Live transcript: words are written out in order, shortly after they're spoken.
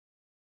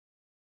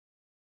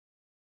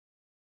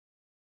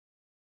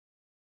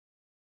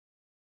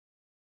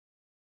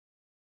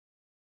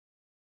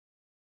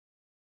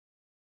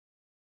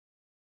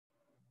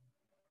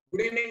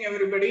Good evening,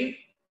 everybody.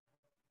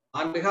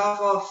 On behalf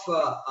of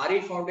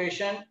Ari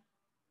Foundation,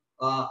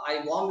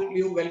 I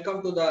warmly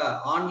welcome to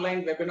the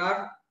online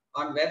webinar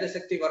on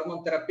Vethasatthi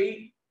Varmam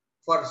Therapy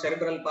for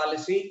cerebral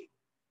palsy.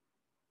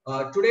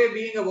 Today,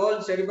 being a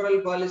World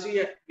Cerebral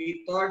Palsy,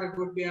 we thought it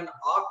would be an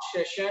apt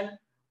session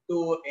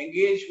to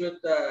engage with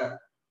the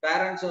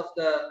parents of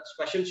the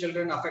special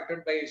children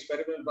affected by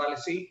cerebral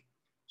palsy.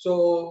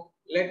 So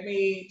let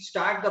me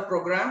start the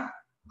program.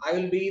 I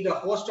will be the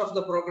host of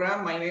the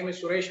program. My name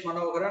is Suresh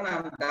Manoharan. I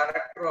am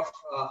director of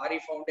Ari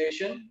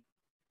Foundation.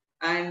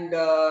 And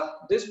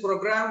this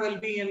program will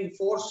be in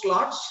 4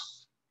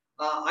 slots.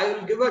 I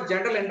will give a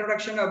general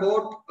introduction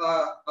about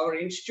our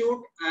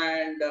institute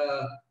and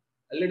a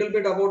little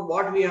bit about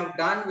what we have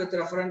done with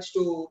reference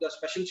to the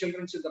special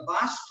children in the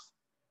past.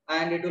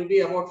 And it will be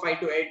about 5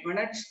 to 8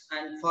 minutes,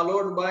 and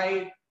followed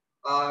by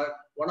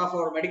one of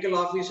our medical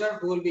officers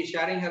who will be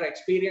sharing her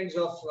experience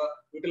of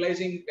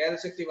utilizing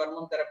Vethasatthi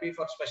Varmam Therapy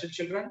for special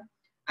children.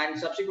 And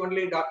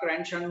subsequently, Dr.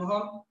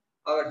 N.Shunmugom,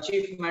 our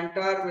chief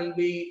mentor, will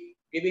be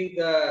giving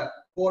the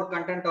core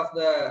content of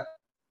the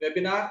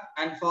webinar,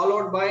 and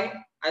followed by,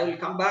 I will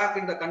come back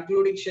in the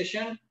concluding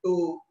session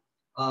to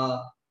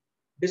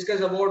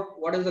discuss about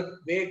what is the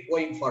way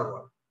going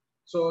forward.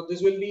 So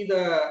this will be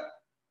the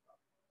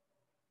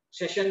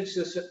sessions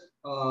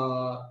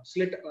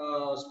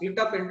split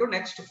up into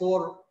next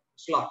 4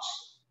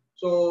 slots.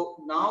 So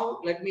now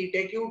let me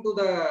take you to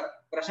the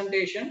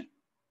presentation.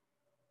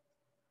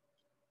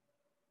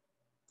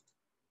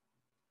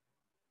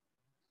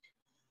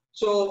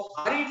 So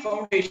Ari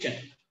Foundation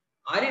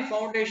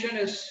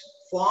is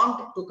formed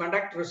to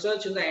conduct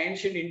research in the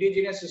ancient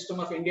indigenous system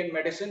of Indian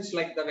medicines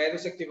like the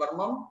Vethasatthi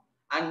Varmam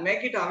and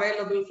make it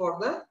available for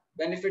the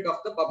benefit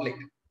of the public.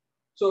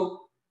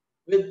 So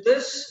with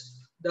this,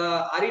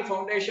 the Ari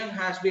Foundation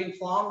has been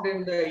formed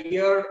in the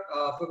year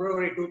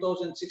February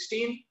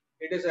 2016.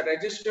 It is a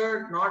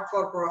registered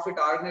not-for-profit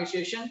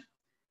organization.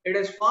 It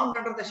is formed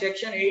under the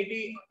Section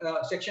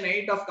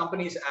 8 of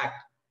Companies Act.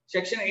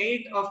 Section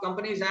 8 of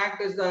Companies Act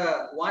is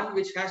the one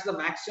which has the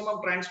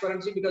maximum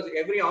transparency, because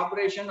every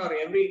operation or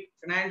every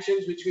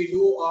financials which we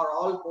do are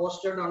all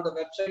posted on the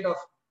website of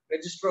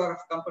Registrar of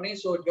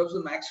Companies. So it gives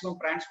the maximum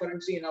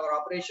transparency in our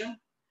operation.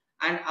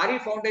 And Ari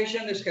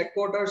Foundation is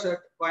headquarters at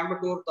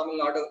Coimbatore, Tamil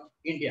Nadu,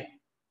 India.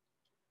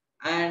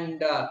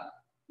 And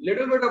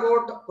little bit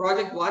about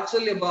Project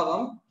Vatsalya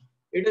Bhavam.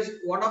 It is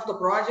one of the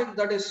projects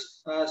that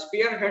is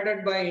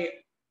spearheaded by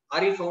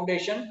Ari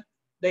Foundation.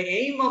 The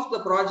aim of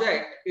the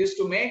project is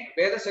to make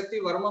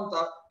Vethasatthi Varmam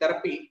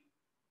Therapy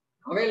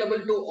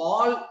available to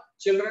all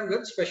children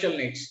with special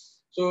needs.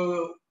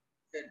 So,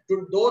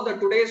 though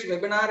today's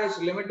webinar is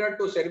limited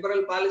to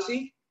cerebral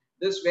palsy,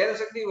 this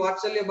Vethasatthi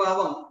Vatsalya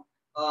Bhavam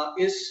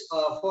is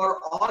for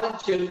all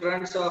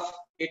children of,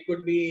 it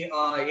could be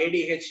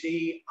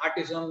ADHD,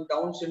 autism,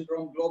 Down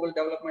syndrome, global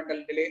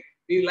developmental delay.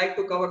 We like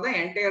to cover the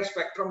entire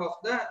spectrum of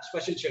the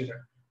special children.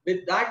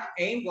 With that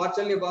aim,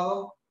 Vatsalya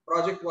Bhavam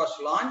project was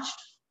launched.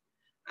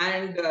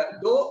 And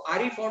though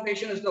Ari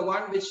Foundation is the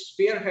one which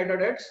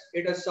spearheaded it,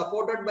 it is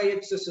supported by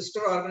its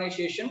sister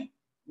organization,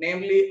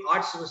 namely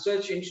Arts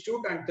Research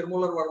Institute and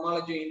Tirumular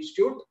Varmology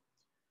Institute.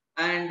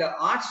 And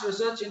Arts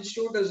Research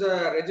Institute is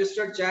a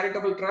registered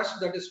charitable trust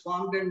that is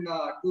formed in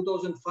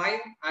 2005,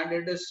 and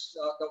it is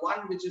the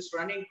one which is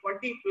running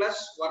 20+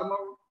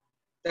 Varmam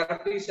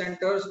therapy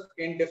centers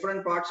in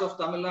different parts of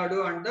Tamil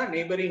Nadu and the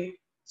neighboring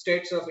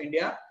states of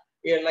India,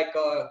 like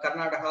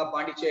Karnataka,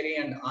 Pondicherry,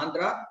 and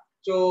Andhra.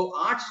 So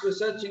Arts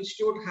Research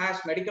Institute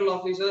has medical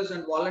officers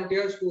and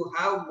volunteers who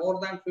have more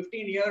than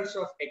 15 years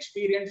of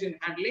experience in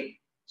handling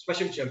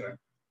special children.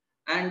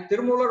 And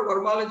Tirumular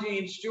Varmology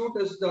Institute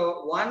is the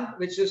one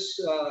which is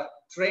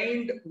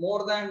trained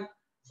more than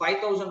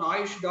 5,000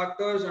 Ayush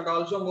doctors and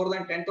also more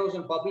than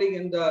 10,000 public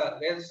in the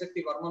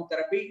Vethasatthi Varmam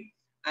Therapy.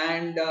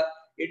 And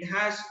it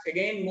has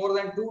again more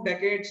than 2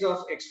 decades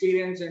of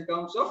experience in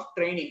terms of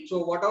training.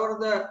 So whatever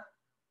the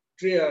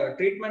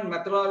treatment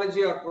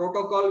methodology or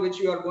protocol which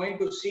you are going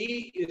to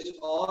see is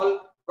all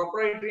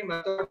proprietary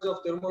methods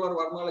of Tirumular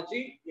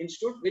Varmology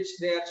Institute, which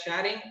they are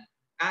sharing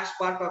as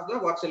part of the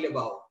Vatsalya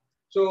Bhavam.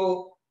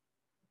 So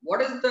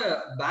what is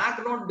the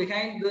background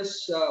behind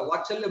this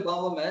Vatsalya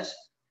Bhavam is,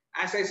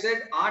 as I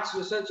said, Arts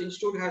Research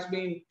Institute has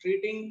been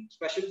treating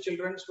special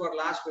children for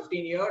last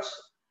 15 years.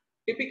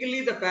 Typically,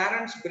 the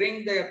parents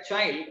bring their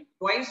child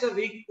twice a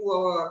week to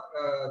our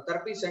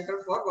therapy center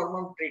for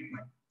Varmam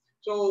treatment.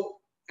 So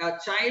a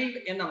child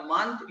in a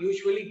month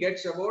usually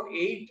gets about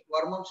 8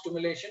 Varmam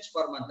stimulations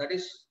per month. That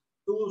is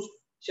 2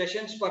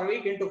 sessions per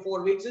week into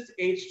 4 weeks is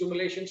 8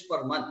 stimulations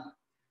per month.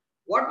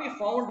 What we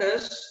found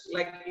is,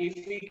 like,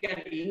 if we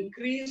can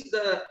increase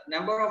the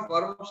number of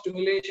Varmam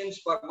stimulations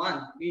per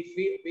month,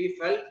 we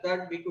felt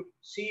that we could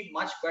see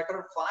much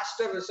better,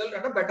 faster result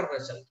and a better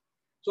result.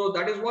 So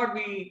that is what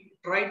we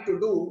tried to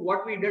do.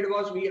 What we did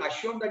was we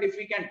assumed that if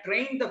we can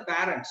train the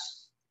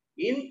parents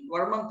in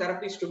Varmam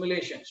therapy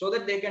stimulation so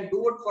that they can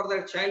do it for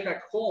their child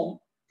at home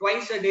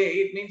twice a day,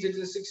 it means it's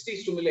a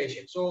 60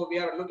 stimulation. So we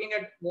are looking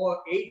at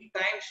 8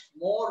 times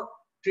more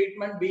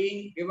treatment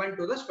being given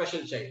to the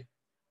special child.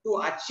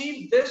 to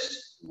achieve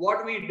this,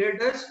 what we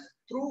did is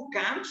through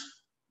camps,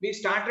 we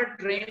started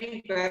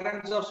training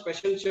parents of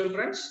special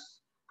children,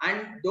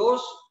 and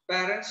those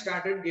parents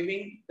started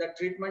giving the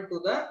treatment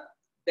to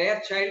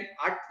their child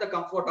at the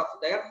comfort of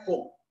their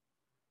home.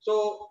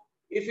 So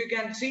if you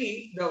can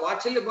see the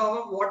Vatsalya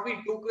Bhavam, what we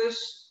took is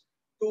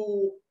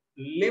to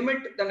limit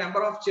the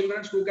number of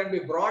children who can be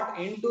brought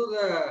into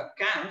the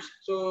camps.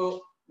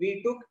 So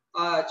we took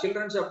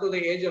children up to the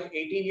age of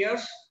 18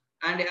 years.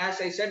 And as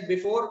I said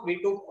before,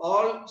 we took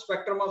all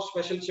spectrum of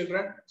special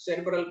children,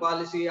 cerebral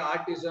palsy,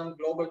 autism,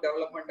 global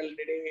developmental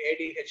delay,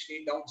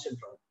 ADHD, Down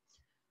syndrome.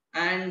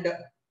 And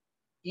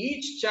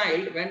each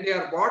child, when they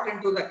are brought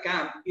into the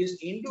camp, is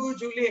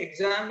individually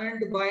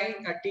examined by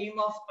a team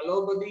of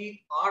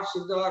allopathy or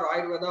Siddha or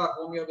Ayurveda or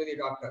homeopathy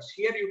doctors.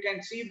 Here you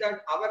can see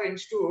that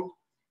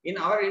in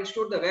our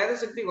institute, the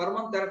Vethasatthi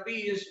Varmam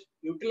Therapy is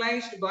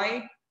utilized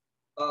by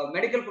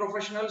medical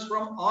professionals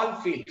from all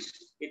fields.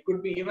 It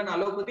could be even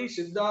allopathy,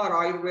 Siddha or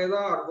Ayurveda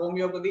or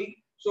homeopathy.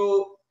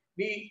 So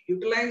we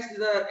utilize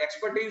the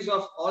expertise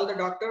of all the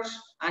doctors,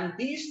 and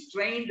these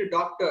trained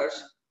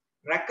doctors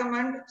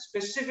recommend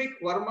specific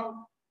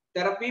Varmam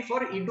therapy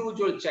for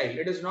individual child.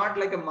 It is not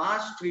like a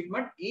mass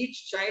treatment.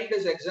 Each child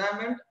is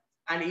examined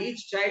and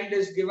each child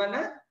is given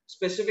a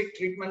specific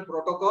treatment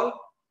protocol,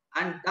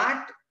 and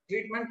that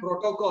treatment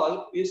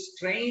protocol is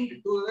trained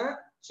to the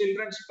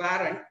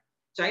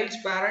child's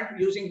parent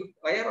using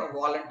via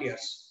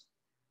volunteers.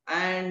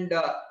 And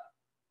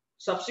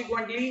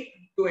subsequently,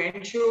 to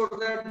ensure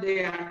that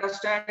they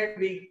understand it,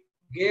 we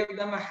gave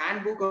them a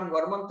handbook on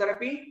Varmam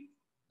therapy.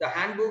 The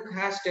handbook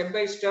has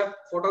step-by-step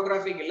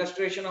photographic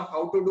illustration of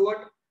how to do it.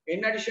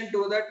 In addition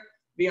to that,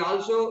 we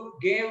also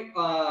gave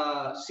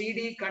a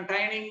CD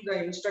containing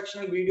the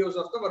instructional videos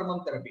of the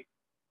Varmam therapy.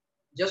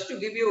 Just to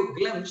give you a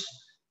glimpse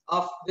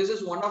of, this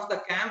is one of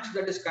the camps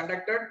that is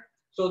conducted.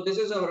 So this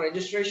is our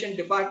registration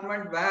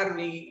department where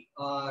we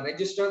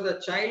register the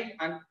child,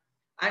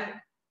 and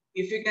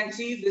if you can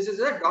see, this is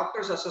a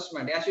doctor's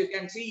assessment. As you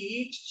can see,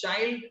 each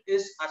child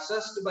is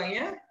assessed by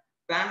a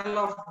panel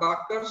of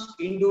doctors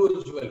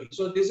individually.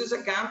 So this is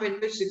a camp in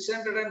which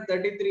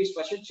 633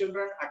 special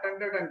children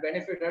attended and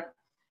benefited,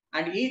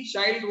 and each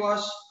child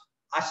was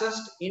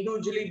assessed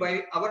individually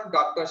by our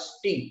doctors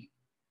team.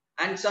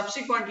 And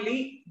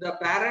subsequently, the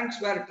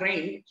parents were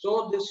trained.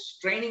 So this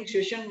training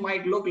session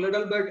might look a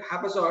little bit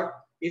haphazard.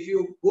 If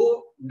you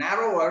go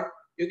narrower,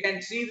 you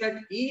can see that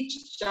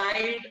each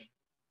child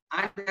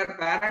and their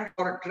parent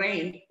are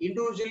trained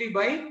individually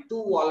by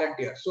 2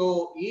 volunteers.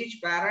 So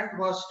each parent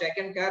was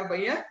taken care by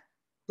 2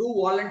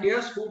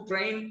 volunteers who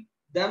trained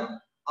them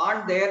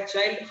on their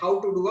child how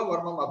to do a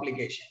Varmam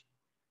application.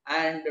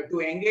 And to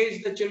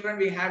engage the children,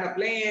 we had a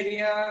play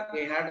area,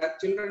 we had a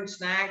children's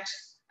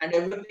snacks and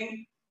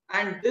everything.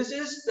 And this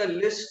is the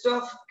list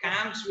of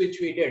camps which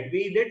we did.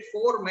 We did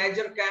 4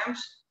 major camps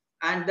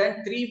and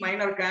then 3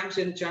 minor camps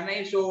in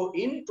Chennai. So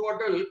in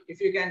total, if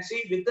you can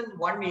see, within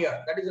 1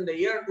 year, that is in the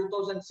year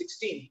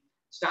 2016,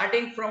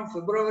 starting from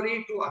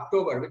February to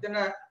October, within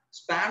a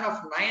span of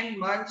 9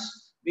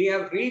 months, we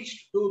have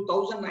reached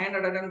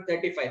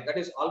 2,935. That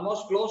is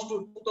almost close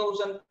to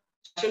 2,000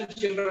 special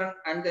children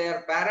and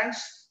their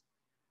parents.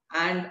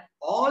 And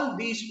all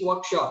these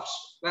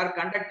workshops were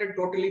conducted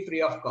totally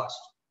free of cost.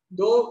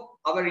 Though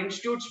our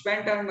institute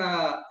spent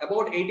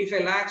about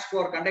 85 lakhs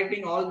for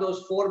conducting all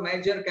those 4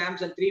 major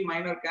camps and 3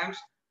 minor camps,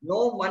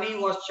 no money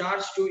was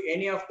charged to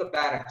any of the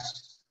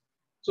parents.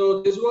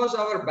 So this was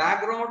our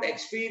background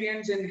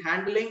experience in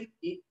handling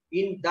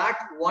in that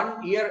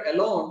 1 year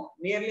alone,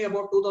 nearly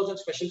about 2,000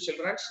 special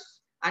children.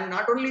 And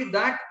not only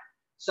that,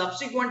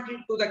 subsequently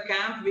to the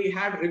camp, we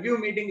had review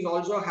meetings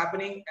also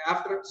happening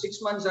after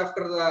 6 months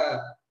after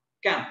the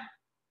camp.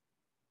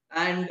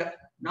 And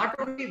not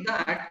only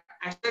that,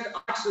 I said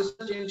Arts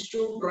Research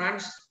Institute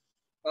runs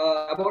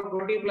about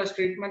 20 plus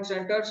treatment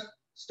centers.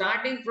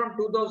 Starting from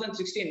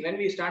 2016, when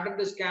we started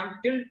this camp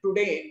till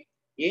today,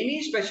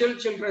 any special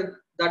children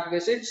that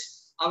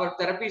visits our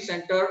therapy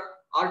center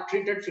are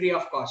treated free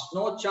of cost.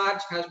 No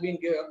charge has been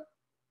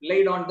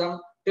laid on them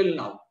till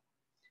now.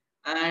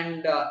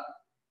 And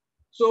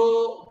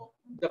so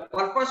the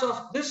purpose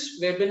of this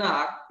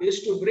webinar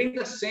is to bring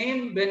the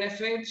same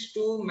benefits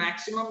to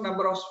maximum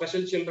number of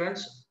special children.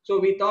 So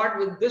we thought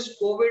with this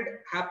COVID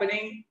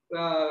happening,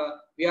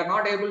 we are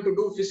not able to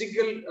do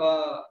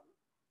physical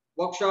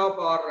workshop,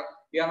 or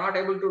we are not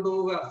able to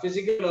do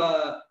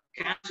physical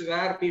camps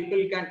where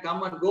people can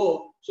come and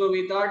go. So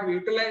we thought we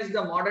utilize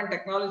the modern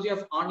technology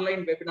of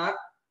online webinar,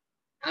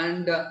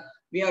 and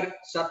we are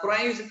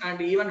surprised and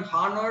even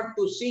honored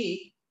to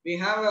see we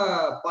have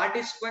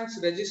participants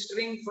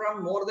registering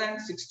from more than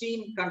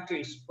 16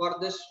 countries for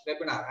this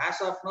webinar. As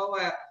of now,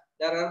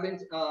 there have been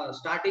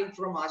starting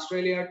from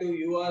Australia to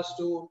US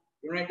to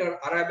United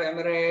Arab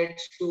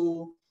Emirates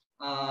to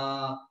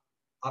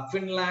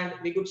Finland.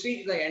 We could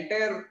see the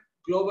entire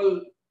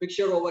global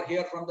picture over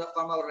here from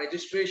our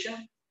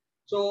registration.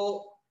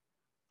 So,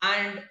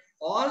 and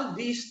all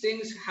these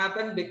things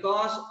happen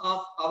because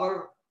of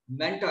our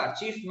mentor,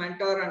 chief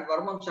mentor and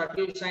Varmam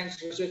subtle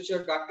science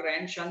researcher, Dr.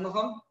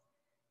 N.Shunmugom.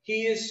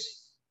 He is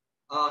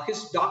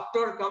His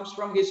doctor comes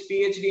from his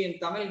Ph.D. in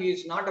Tamil. He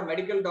is not a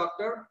medical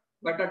doctor,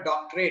 but a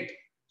doctorate.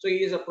 So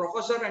he is a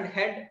professor and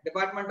head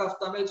Department of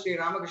Tamil, Sri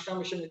Ramakrishna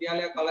Mission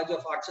Vidyalaya College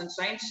of Arts and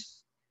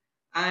Science.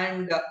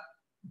 And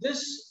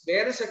this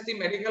Vethasatthi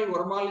medical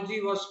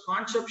wormology was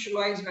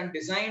conceptualized and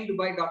designed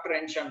by Dr.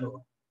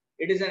 N.Shunmugom.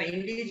 It is an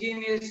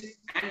indigenous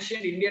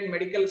ancient Indian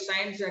medical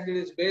science, and it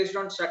is based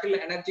on subtle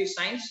energy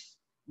science.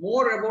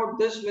 More about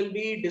this will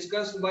be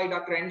discussed by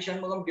Dr.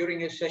 N.Shunmugom during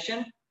his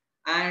session.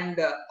 And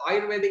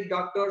Ayurvedic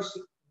doctors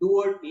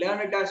learn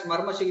it as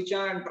Marma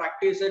Chikitsa and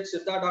practice it.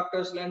 Siddha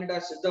doctors learn it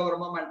as Siddha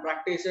Varmam and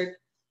practice it.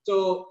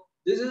 So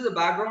this is the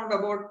background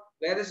about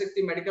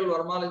Vethasatthi medical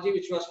wormology,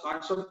 which was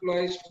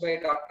conceptualized by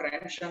Dr.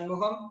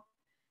 N.Shunmugom.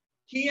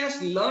 He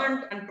has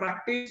learned and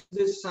practiced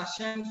this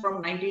session from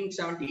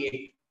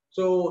 1978.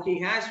 So he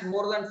has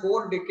more than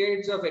 4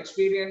 decades of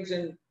experience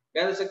in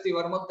Vethasatthi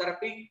Varmam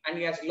Therapy, and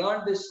he has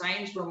learned this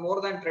science from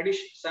more than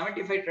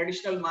 75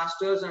 traditional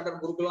masters under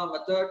Gurukula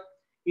method.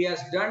 He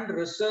has done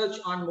research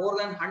on more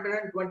than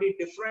 120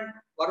 different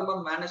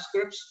Varmam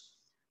manuscripts,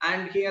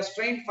 and he has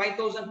trained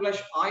 5,000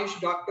 plus Ayush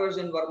doctors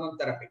in Varmam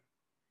therapy.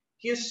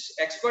 His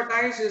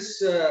expertise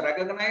is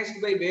recognized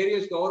by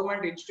various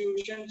government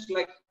institutions.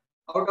 Like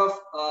out of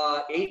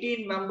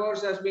 18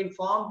 members has been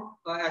formed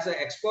as an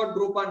expert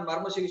group on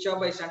Marma Chikitsa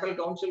by Central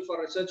Council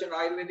for Research and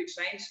Ayurvedic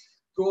Science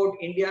throughout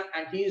India,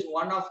 and he is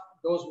one of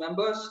those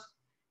members.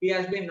 He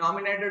has been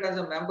nominated as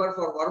a member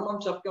for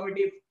Varmam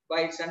subcommittee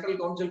by Central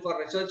Council for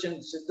Research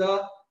and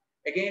Siddha.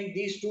 Again,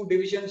 these 2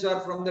 divisions are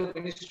from the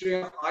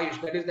Ministry of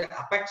Ayush, that is the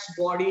apex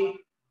body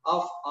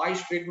of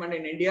Ayush treatment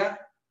in India.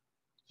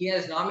 He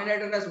is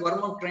nominated as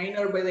Varmam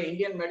trainer by the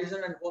Indian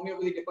Medicine and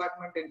Homeopathy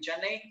Department in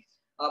Chennai,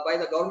 by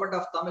the government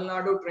of Tamil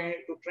Nadu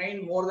to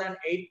train more than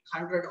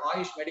 800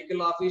 Ayush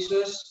medical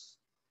officers.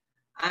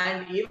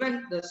 And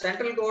even the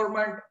central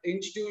government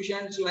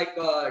institutions like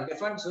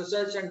Defense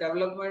Research and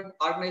Development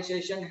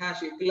Organization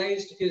has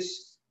utilized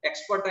his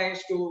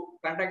expertise to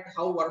conduct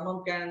how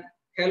Varmam can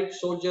help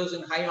soldiers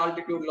in high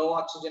altitude, low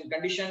oxygen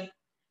condition.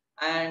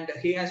 And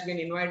he has been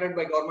invited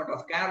by government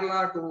of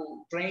Kerala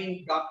to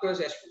train doctors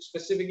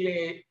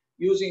specifically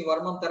using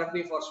Varmam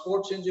therapy for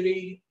sports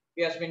injury.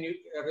 He has been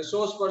a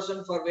resource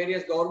person for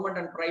various government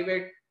and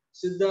private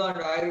Siddha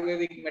and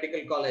Ayurvedic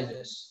medical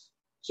colleges.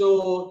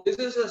 So this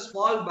is a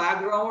small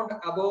background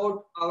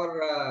about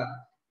our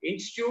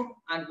institute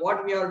and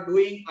what we are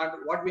doing and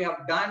what we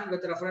have done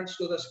with reference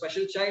to the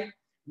special child.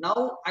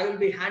 Now I will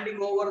be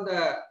handing over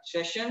the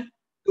session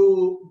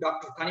to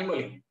Dr.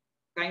 Kanimali.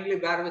 Kindly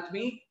bear with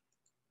me.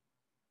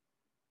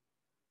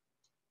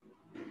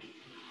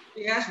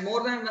 He has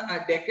more than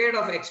a decade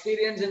of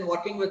experience in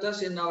working with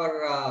us in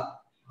our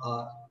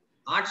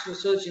Arts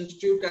Research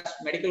Institute as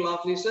medical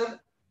officer.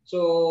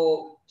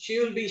 So she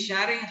will be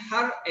sharing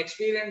her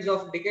experience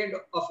of decade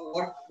of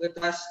work with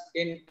us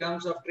in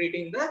terms of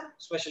treating the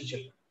special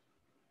children.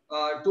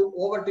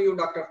 Over to you,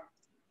 Doctor.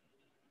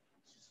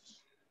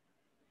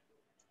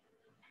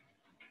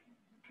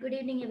 Good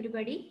evening,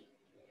 everybody.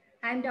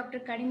 I am Dr.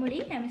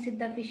 Kanimudi. I am a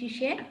Siddha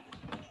physician.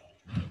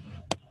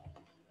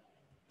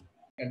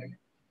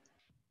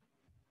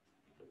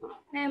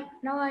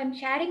 Now I am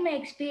sharing my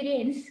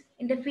experience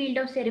in the field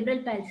of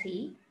cerebral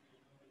palsy.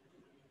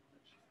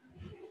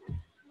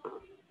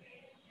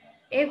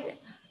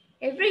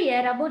 Every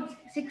year, about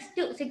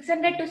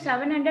 600 to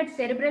 700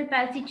 cerebral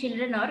palsy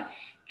children are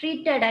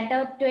treated at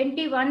a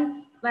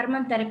 21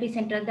 Varmam Therapy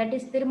Center, that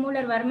is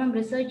Tirumular Varmam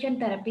Research and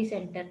Therapy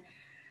Center.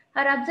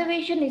 Our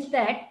observation is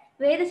that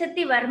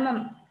Vethasatthi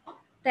Varmam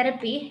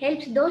Therapy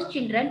helps those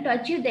children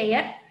to achieve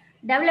their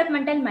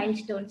developmental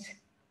milestones.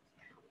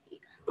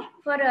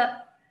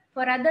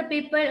 For other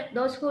people,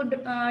 those who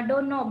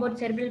don't know about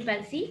cerebral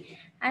palsy,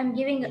 I am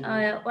giving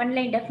one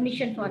line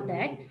definition for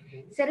that.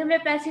 Cerebral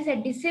palsy is a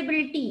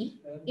disability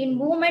in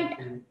movement,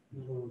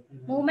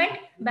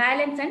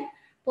 balance and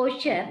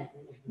posture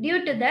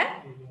due to the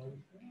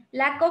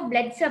lack of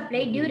blood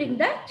supply during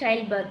the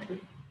childbirth.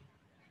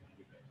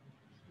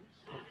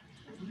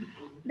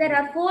 There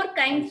are 4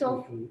 kinds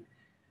of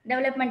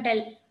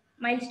developmental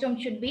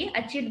milestones should be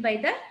achieved by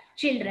the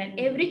children,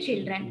 every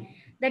children,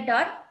 that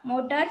are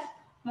motor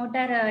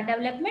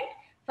development,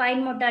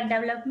 fine motor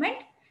development,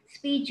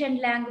 speech and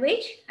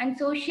language, and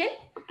social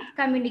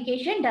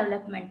communication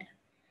development.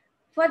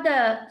 For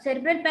the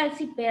cerebral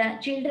palsy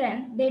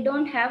children, they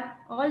don't have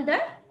all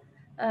the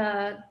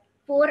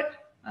 4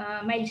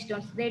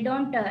 milestones. They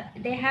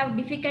have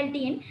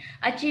difficulty in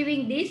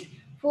achieving these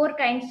 4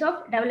 kinds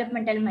of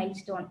developmental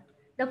milestone.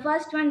 The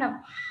first one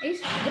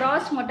is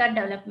gross motor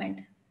development.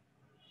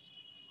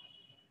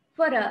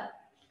 For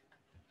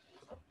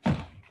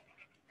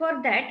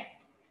that,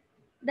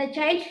 the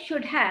child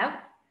should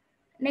have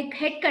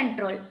head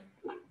control.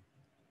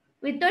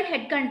 Without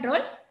head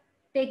control,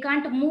 they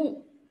can't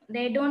move.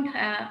 They don't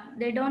have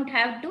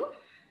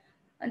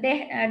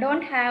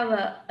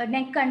a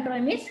neck control,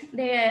 means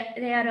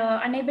they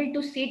are unable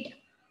to sit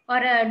or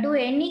do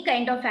any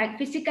kind of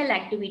physical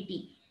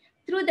activity.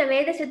 Through the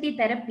Vethasatthi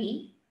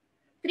therapy,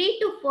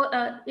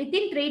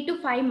 within 3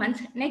 to 5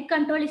 months, neck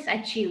control is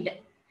achieved.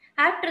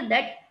 After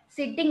that,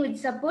 sitting with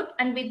support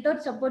and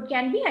without support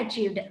can be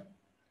achieved.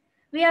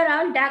 We are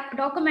all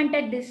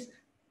documented this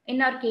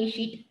in our case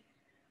sheet.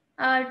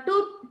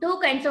 Two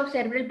kinds of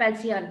cerebral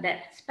palsy are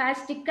there,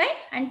 spastic kind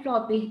and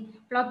floppy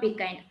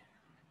kind.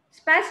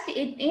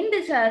 In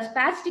this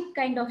spastic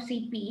kind of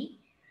CP,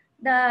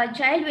 the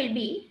child will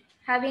be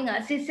having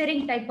a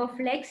scissoring type of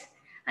legs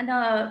and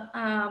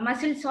the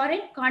muscles are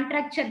in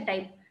contracture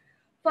type.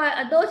 For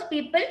those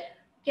people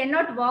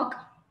cannot walk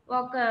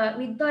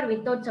with or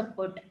without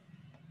support.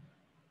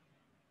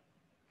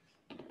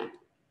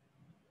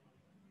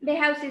 They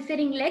have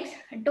scissoring legs,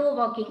 toe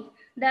walking.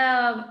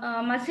 The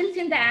muscles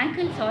in the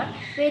ankles are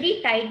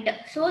very tight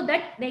so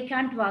that they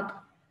can't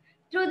walk.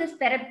 Through this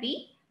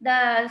therapy,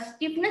 the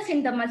stiffness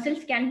in the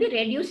muscles can be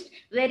reduced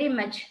very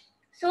much.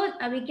 So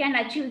we can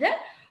achieve the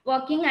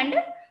walking and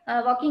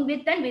walking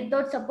with and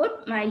without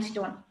support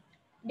milestone.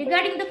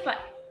 Regarding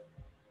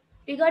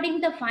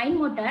the fine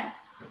motor,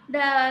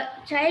 the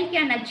child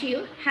can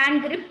achieve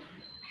hand grip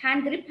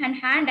and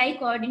hand-eye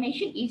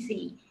coordination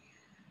easily.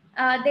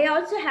 They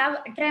also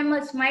have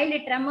tremors, mild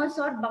tremors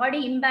or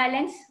body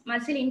imbalance,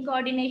 muscle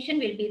incoordination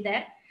will be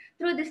there.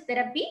 Through this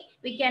therapy,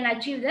 we can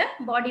achieve the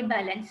body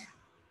balance.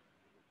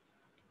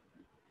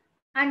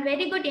 And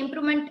very good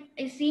improvement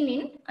is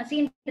seen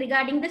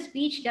regarding the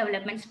speech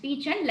development,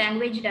 speech and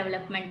language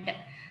development.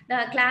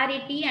 The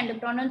clarity and the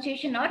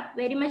pronunciation are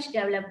very much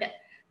developed.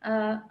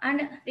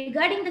 And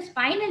regarding the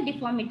spinal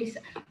deformities,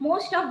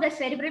 most of the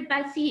cerebral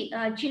palsy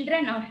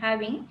children are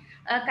having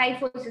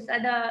kyphosis.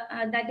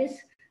 That is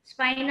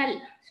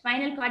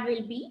spinal cord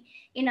will be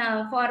in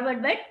a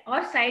forward bend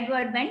or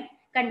sideward bend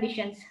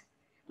conditions.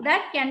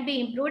 That can be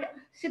improved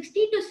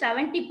 60 to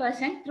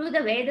 70% through the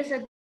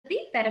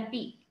Vethasatthi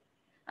therapy.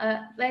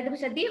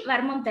 Vethasatthi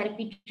Varmam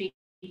Therapy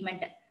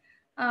treatment.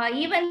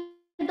 Even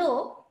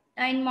though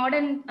in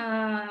modern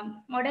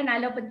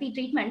allopathy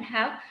treatment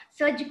have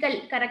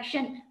surgical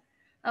correction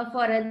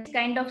for this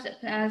kind of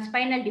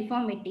spinal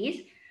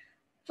deformities,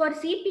 for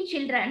CP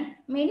children,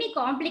 many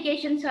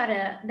complications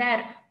are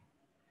there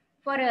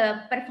for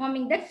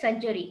performing that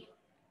surgery.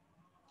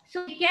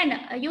 So we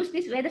can use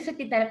this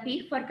Vethasatthi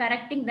therapy for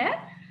correcting the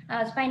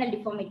spinal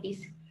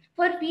deformities.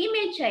 For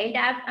female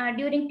child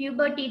during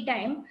puberty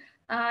time,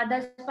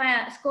 the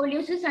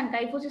scoliosis and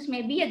kyphosis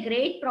may be a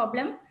great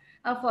problem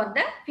for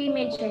the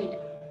female child.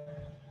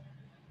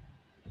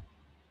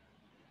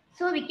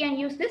 So we can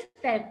use this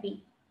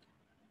therapy.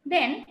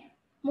 Then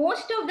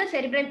most of the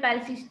cerebral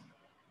palsies.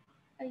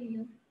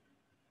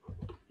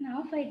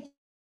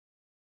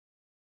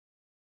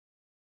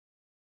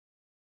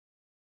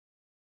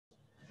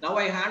 Now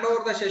I hand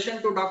over the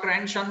session to Dr.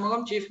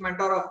 N.Shunmugom, Chief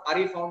Mentor of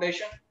Ari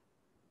Foundation.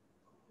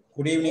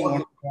 Good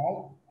evening,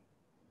 all.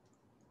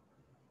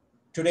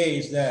 Today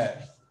is the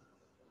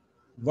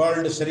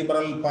World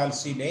Cerebral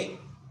Palsy Day.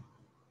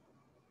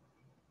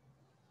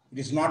 It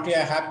is not a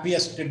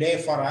happiest day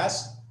for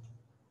us.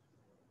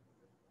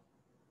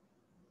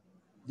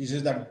 This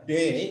is the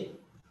day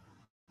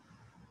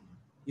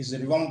is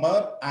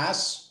remembered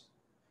as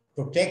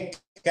to take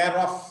care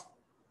of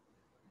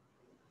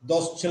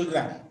those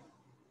children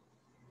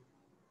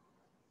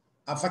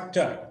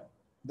affected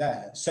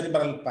the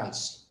cerebral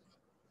palsy.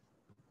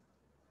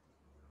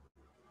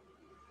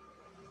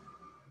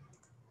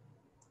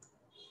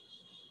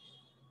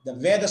 The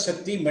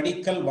Vethasatthi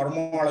medical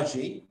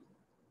vermology,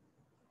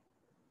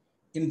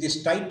 in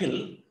this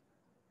title,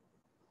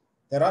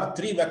 there are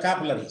three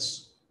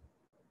vocabularies.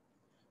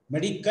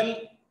 Medical,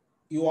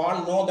 you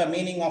all know the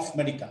meaning of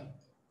medical.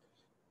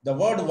 The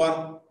word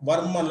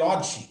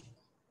vermology,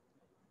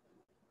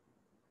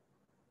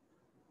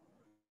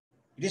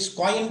 it is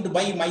coined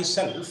by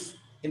myself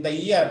in the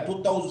year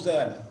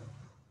 2000.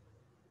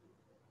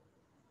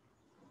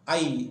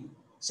 I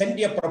sent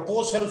a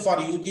proposal for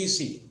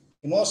UGC,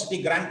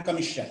 University Grant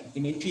Commission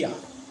in India,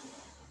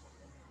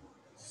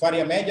 for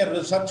a major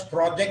research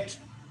project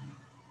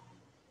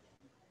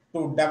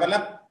to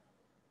develop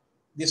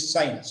this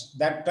science.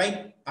 That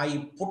time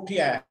I put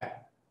a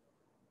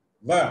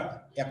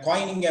word,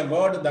 coining a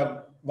word,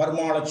 the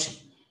vermology.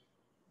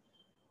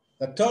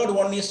 The third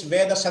one is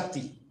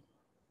Vethasatthi.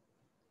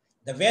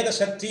 The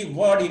Vethasatthi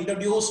word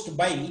introduced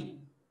by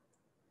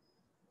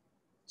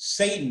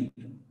Saint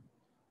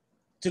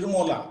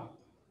Tirumala,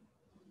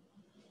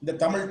 the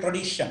Tamil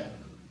tradition,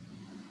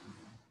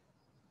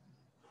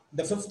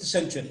 the 5th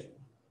century.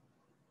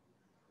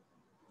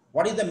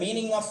 What is the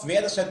meaning of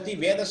Vethasatthi?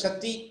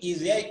 Vethasatthi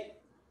is a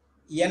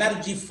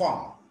energy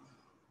form.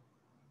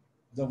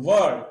 The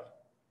world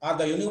or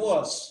the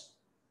universe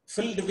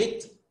filled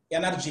with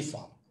energy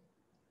form.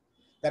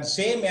 That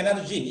same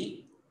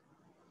energy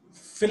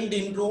filled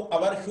into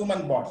our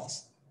human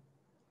bodies,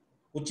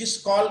 which is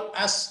called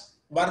as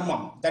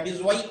Varmam. That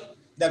is why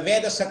the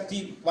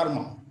Vethasatthi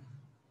Varmam.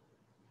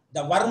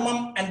 The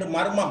Varmam and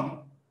Marmam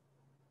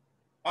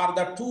are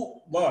the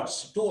two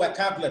words, two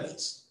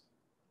vocabularies.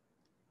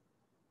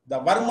 The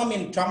Varmam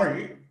in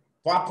Tamil,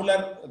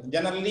 popular,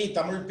 generally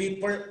Tamil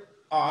people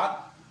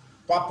are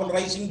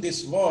popularizing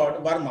this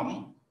word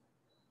Varmam.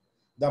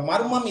 The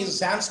Marmam is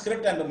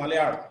Sanskrit and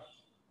Malayalam.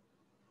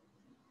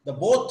 The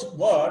both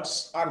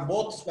words are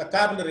both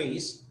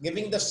vocabularies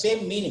giving the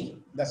same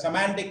meaning, the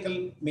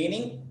semantical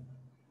meaning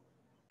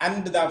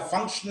and the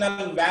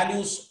functional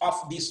values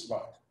of this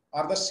word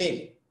are the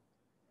same.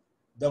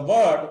 The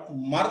word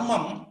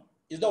marmam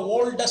is the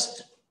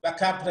oldest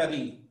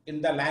vocabulary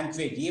in the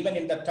language, even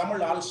in the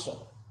Tamil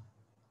also.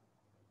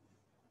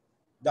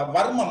 The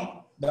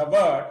varmam, the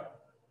word,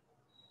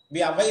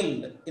 we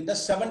availed in the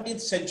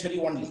 17th century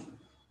only.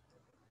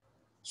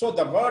 So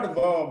the word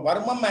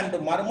varmam and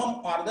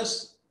marmam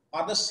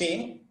are the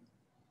same,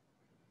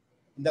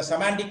 the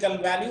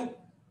semantical value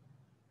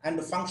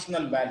and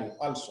functional value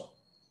also.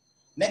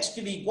 Next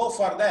we go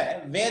for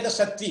the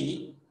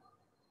Vethasatthi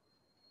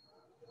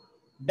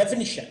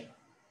definition.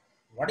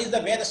 What is the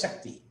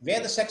Vethasatthi?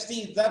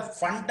 Vethasatthi is the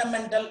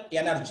fundamental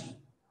energy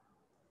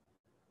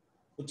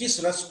which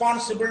is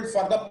responsible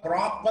for the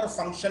proper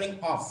functioning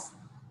of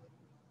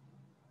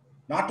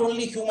not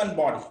only human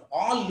body,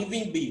 all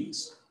living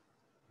beings,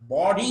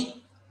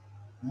 body,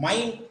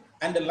 mind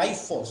and life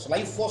force.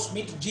 Life force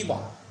means jiva.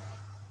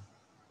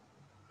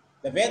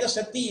 The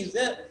Vethasatthi is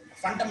the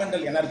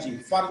fundamental energy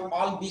for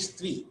all these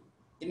three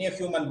in a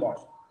human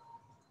body.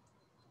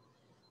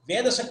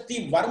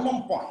 Vethasatthi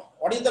Varmam point.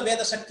 What is the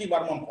Vethasatthi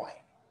Varmam point?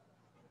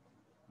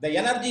 The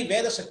energy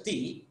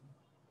Vethasatthi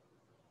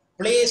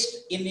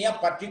placed in a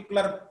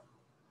particular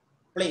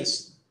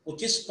place,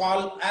 which is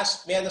called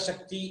as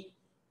Vethasatthi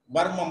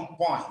Varmam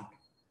point.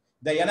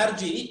 The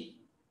energy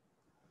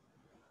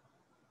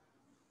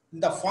in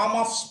the form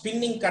of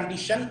spinning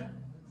condition,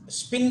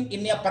 spin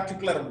in a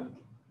particular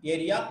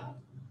area,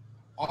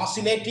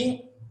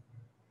 oscillating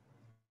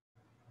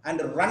and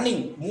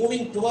running,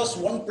 moving towards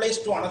one place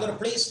to another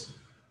place,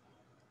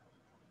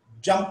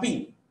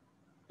 jumping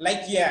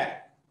like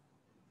a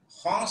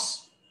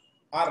horse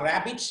or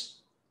rabbits.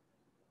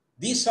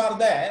 These are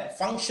the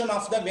function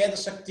of the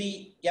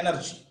Vethasatthi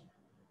energy.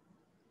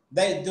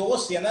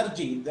 Those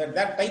energy,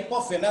 that type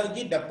of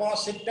energy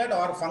deposited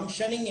or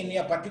functioning in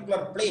a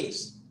particular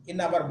place in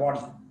our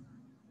body.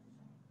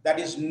 That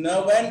is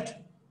nerve end,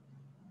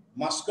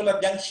 muscular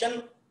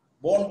junction,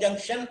 bone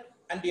junction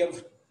and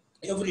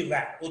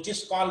everywhere, which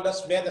is called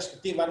as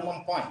Vethasatthi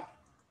Varmam point.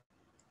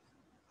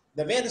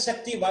 The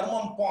Vethasatthi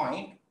Varmam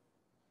point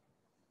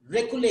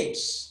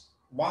regulates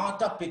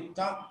Vata,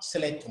 Pitta,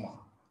 Saletma.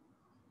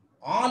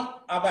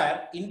 All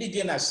our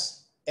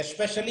indigenous,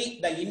 especially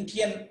the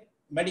Indian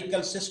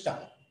medical system,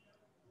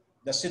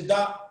 the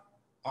Siddha,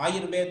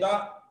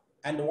 Ayurveda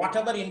and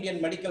whatever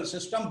Indian medical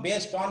system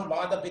based on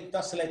Vata, Pitta,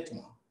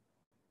 Saletma.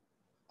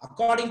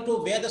 According to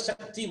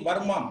Vethasatthi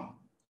Varmam,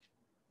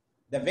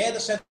 the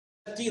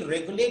Vethasatthi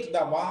regulates the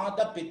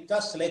Vata, Pitta,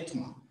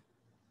 Saletma.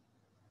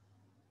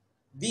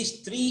 These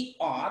three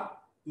are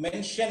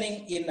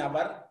mentioning in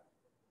our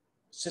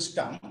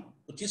system,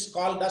 which is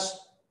called as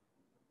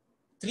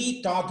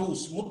three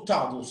tadus,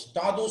 muttadus.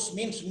 Tadus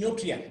means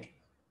nutrient.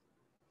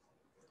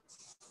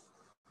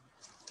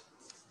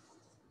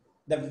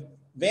 The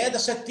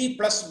Vethasatthi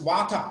plus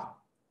Vata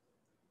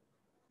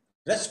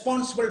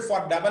responsible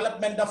for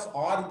development of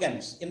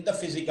organs in the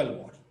physical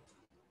body.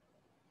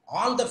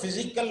 All the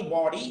physical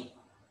body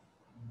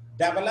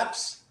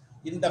develops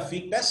in the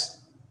fetus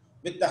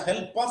with the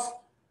help of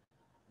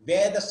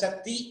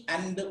Vethasatthi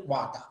and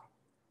Vata.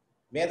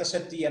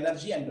 Vethasatthi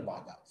energy and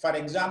Vata. For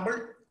example,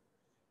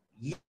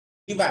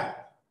 liver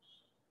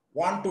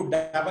want to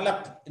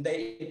develop in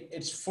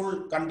its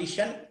full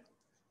condition.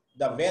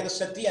 The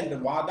Vethasatthi and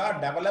Vata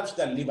develops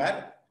the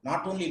liver.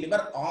 Not only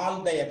liver,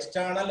 all the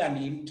external and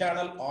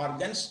internal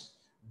organs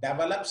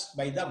develops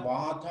by the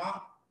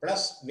Vata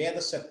plus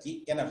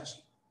Vethasatthi energy.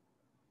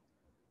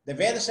 The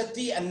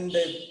Vethasatthi and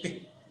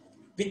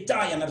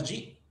Pitta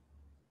energy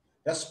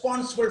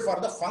responsible for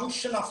the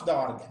function of the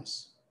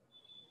organs.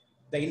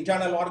 The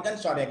internal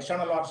organs or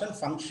external organs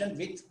function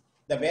with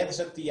the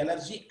Vethasatthi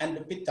energy and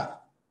Pitta.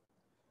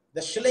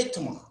 The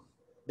Shiletma,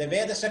 the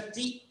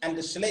Vethasatthi and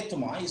the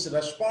Shiletma is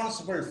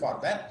responsible for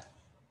the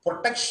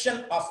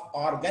protection of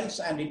organs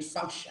and its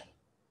function.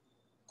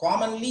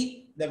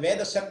 Commonly, the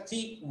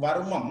Vethasatthi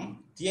Varmam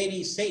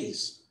theory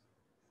says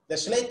the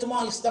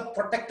Shiletma is the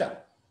protector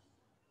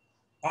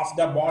of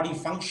the body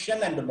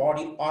function and the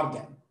body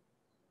organ.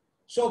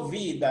 So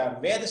the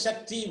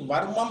Vethasatthi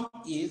Varmam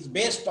is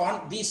based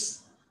on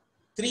these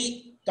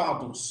three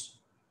tadus.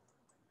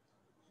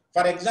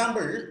 For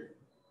example,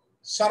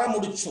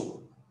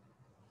 Saramudichu.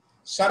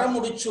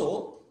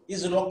 Saramudichu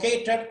is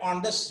located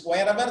on this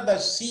wherever the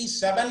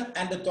C7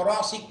 and the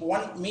thoracic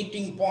 1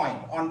 meeting point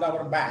on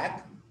our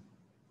back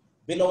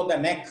below the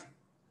neck,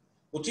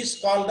 which is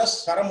called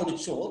as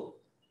Saramudichu.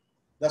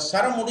 The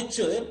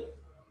Saramudichu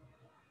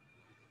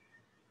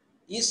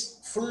is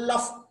full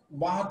of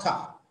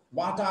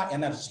Vata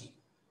energy.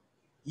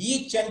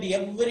 Each and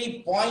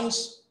every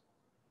points,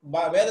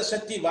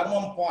 Vethasatthi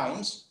Varmam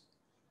points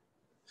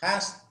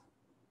has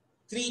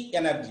three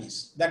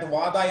energies, that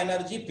Vata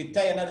energy,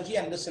 Pitta energy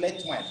and the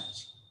Saletma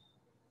energy.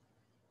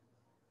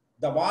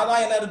 The Vata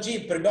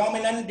energy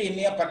predominant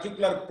in a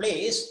particular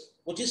place,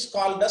 which is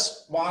called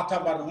as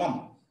Vata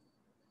Varmam.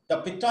 The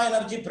Pitta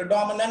energy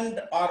predominant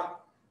or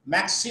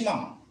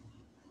maximum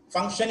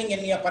functioning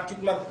in a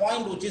particular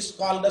point which is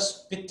called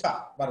as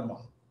Pitta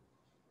Varmam.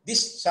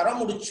 This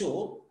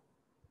Saramuduchu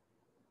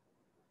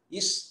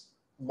is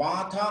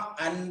Vata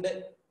and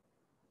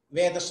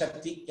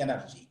Vethasatthi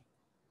energy.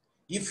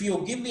 If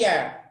you give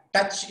a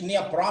touch in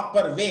a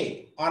proper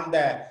way on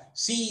the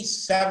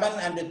C7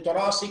 and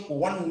thoracic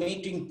 1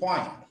 meeting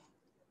point,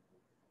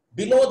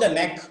 below the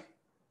neck,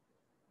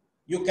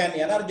 you can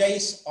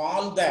energize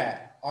all the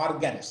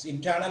organs,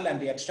 internal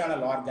and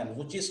external organs,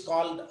 which is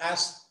called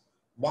as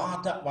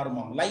Vata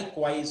Varmam.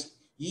 Likewise,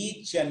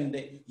 each and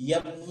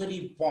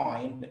every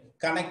point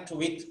connect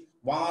with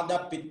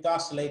Vata Pitta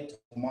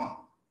Sletma.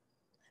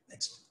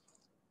 Next.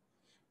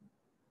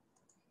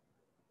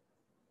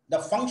 The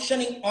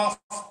functioning of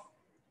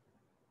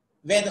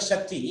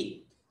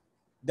Vethasatthi,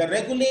 they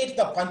regulate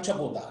the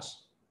Panchabhutas.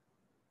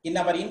 In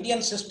our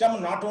Indian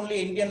system, not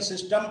only Indian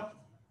system,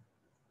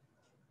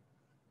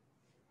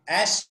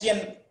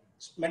 Asian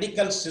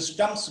medical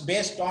systems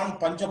based on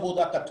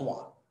Panchabhuta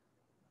Tattva.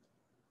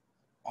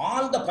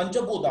 All the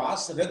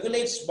Panchabhutas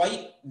regulates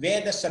by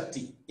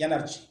Vethasatthi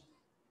energy.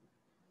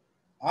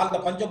 All the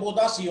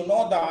Panchabhutas, you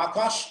know, the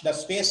Akash, the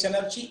space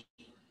energy,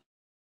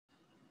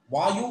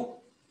 Vayu,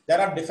 there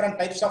are different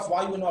types of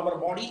Vayu in our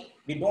body.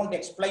 We don't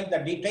explain the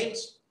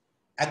details.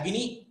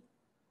 Agni,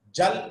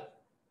 Jal,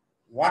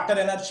 water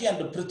energy, and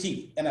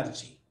Prithvi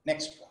energy.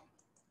 Next one.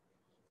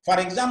 For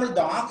example,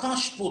 the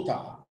Akash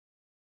Bhuta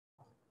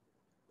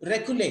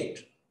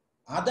regulate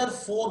other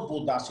 4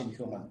 Bhutas in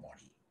human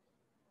body.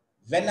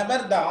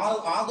 Whenever the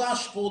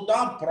Akash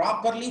Bhuta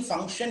properly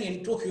function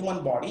into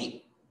human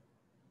body,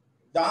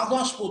 the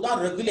Akash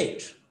Bhuta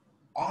regulate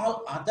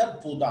all other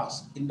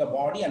Bhutas in the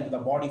body and the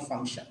body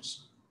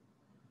functions.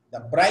 The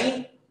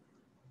brain,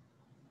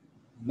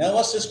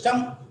 nervous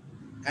system,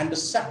 and the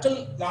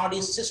subtle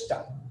Nadi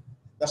system.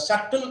 The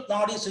subtle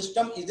Nadi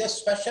system is a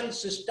special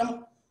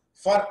system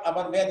for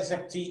our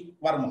Vethasatthi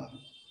Varmam,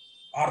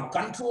 are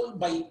controlled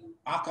by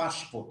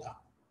Akash Bhuta.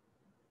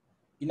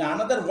 In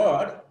another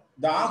word,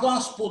 the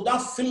Akash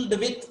Bhuta filled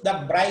with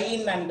the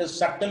brain and the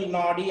subtle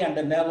Nadi and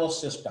the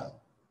nervous system.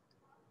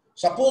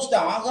 Suppose the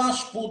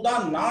Akash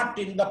Bhuta not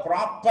in the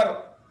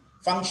proper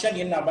function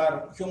in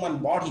our human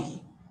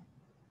body,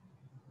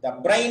 the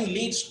brain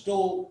leads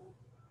to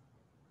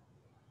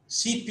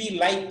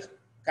CP-like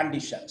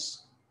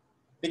conditions,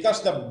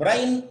 because the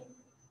brain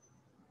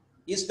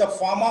is the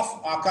form of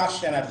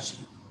Akash energy.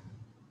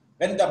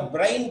 When the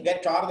brain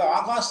get or the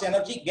Akash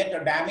energy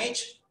get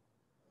damaged,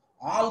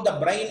 all the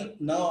brain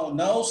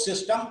nerve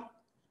system,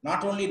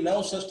 not only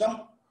nerve system,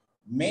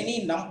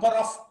 many number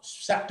of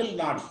subtle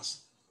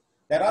nadis.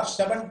 There are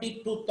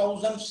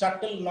 72,000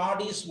 subtle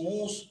nadis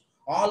moves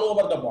all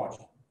over the body.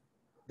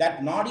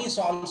 That nadis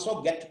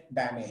also get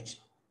damaged.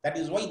 That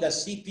is why the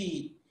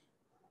CP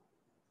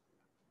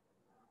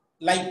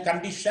like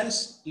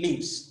conditions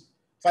leads.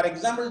 For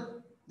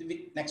example,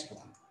 the next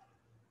one.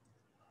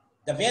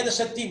 The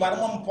Vethasatthi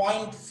Varmam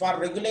point for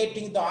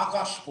regulating the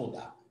Akash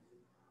Bhuta.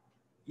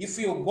 If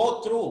you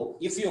go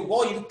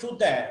into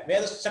the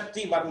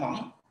Vethasatthi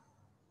Varmam,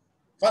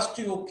 first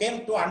you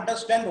came to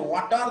understand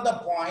what are the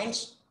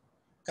points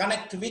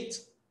connect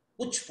with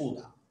which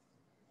Bhuta.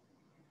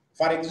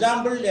 For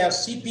example, a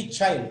CP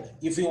child,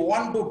 if you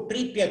want to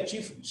treat a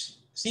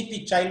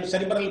CP child,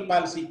 cerebral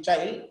palsy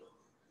child,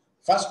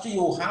 first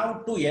you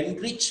have to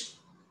enrich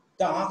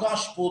the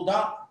Akash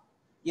Bhuta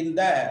in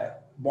the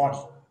body.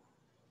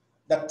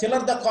 The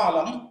Tilarda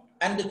column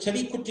and the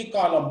Chavikuti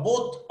column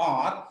both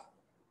are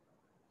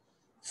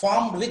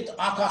formed with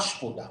Akash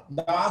Bhuta.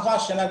 The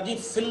Akash energy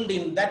filled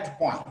in that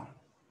point.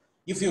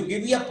 If you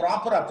give a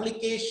proper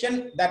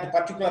application, that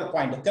particular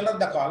point,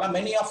 Tilarda column,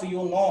 many of you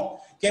know,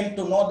 came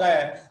to know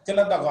the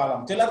Tilarda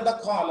column.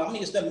 Tilarda column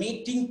is the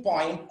meeting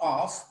point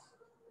of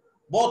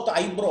both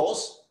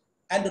eyebrows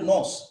and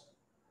nose,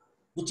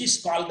 which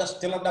is called the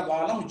Tilarda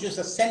column, which is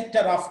the center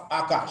of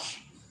Akash.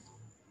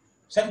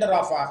 Center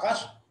of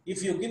Akash.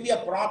 If you give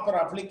a proper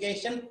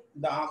application,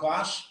 the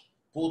Akash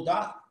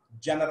Bhuta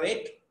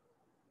generate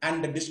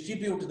and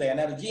distribute the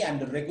energy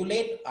and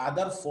regulate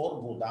other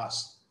 4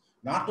 Bhutas.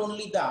 Not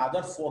only the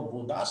other 4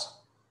 Bhutas,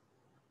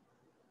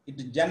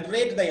 it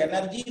generates the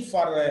energy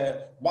for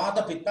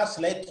Vata Pitta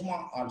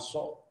Sletma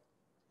also.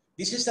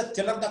 This is the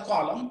Tilarda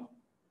column.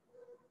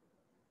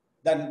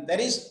 Then there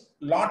is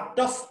lot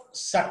of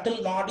subtle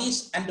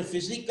nadis and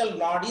physical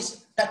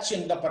nadis touch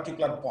in the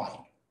particular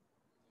point.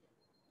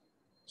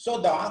 So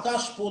the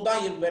Akash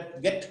Bhuta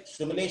will get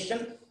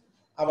stimulation,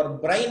 our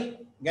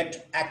brain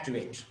get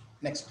activate.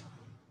 Next.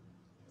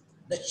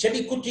 The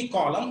Chavikuti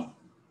column,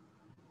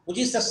 which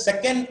is the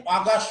second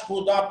Akash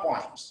Bhuta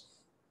points.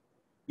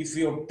 If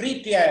you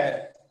treat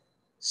a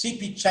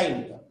CP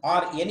child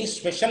or any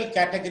special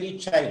category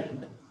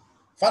child,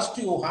 first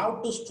you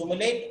have to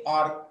stimulate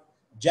or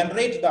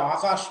generate the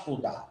Akash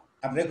Bhuta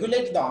and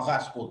regulate the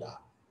Akash Bhuta.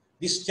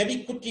 This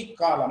Chavikuti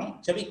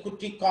column,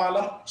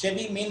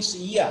 Chavi means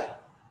ear.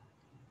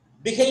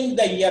 Behind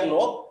the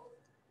earlobe,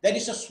 there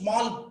is a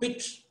small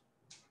pit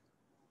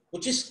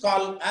which is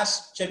called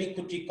as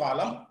Chavikuti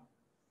column.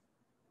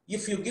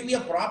 if you give a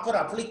proper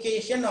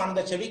application on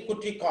the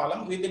Chevikutri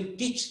column, we will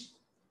teach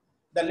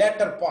the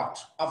later part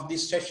of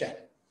this session.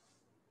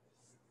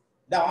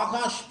 The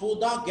Akash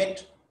Buddha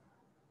get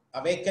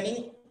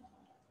awakening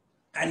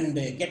and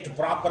get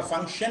proper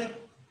function,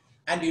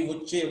 and the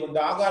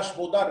Akash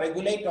Buddha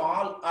regulate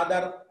all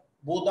other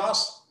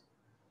Buddhas.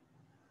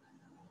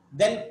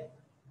 Then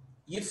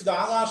if the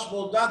Akash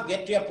Buddha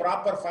get a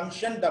proper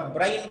function, the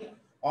brain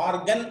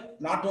organ,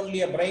 not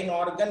only a brain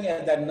organ,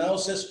 the nerve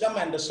system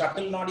and the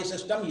subtle noddy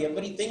system,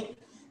 everything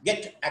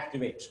get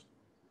activated.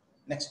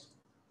 Next.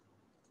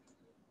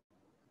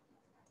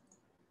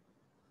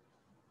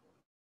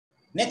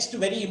 Next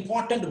very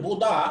important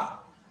Buddha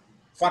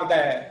for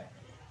the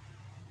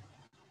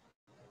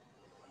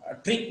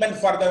treatment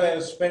for the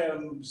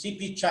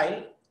CP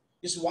child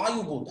is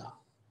Vayu Buddha.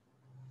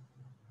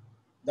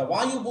 The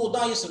Vayu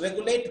Buddha is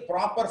regulate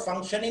proper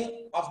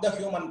functioning of the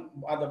human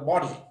or the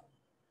body.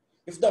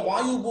 If the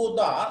Vayu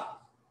Buddha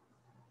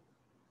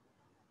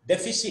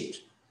deficit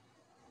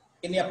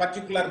in a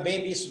particular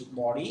baby's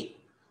body,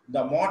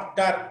 the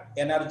motor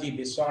energy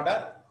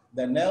disorder,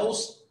 the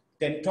nerves,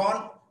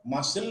 tendon,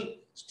 muscle,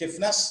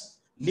 stiffness,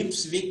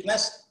 limbs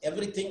weakness,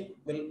 everything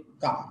will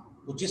come,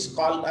 which is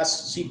called as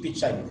CP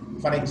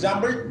child. For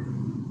example,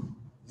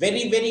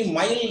 very, very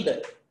mild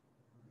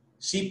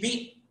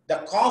CP,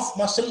 the calf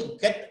muscle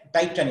get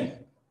tightening.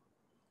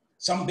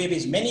 Some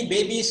babies, many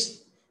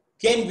babies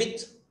came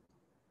with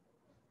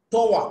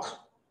toe walk.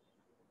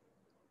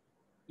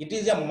 It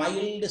is a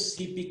mild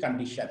CP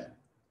condition.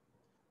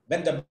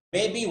 When the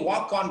baby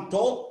walk on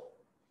toe,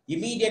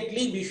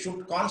 immediately we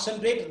should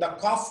concentrate the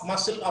calf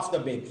muscle of the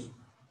baby.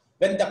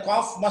 When the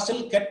calf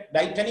muscle kept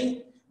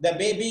tightening, the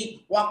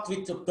baby walked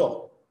with the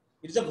toe.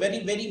 It is a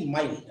very, very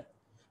mild.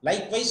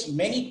 Likewise,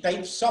 many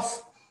types of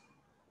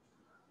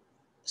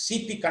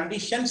CP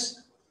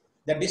conditions,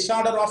 the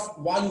disorder of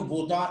Vayu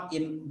Buddha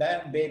in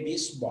the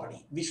baby's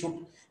body. We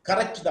should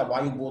correct the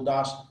Vayu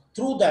Buddhas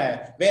through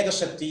the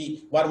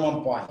Vethasatthi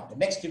Varmam point.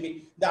 Next,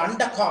 the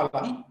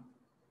Andakalam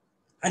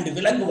and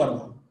Vilangu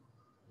Varmam.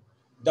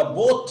 The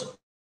both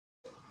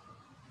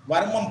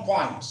Varmam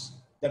points,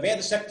 the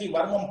Vethasatthi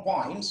Varmam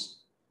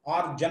points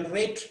are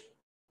generate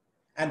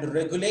and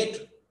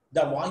regulate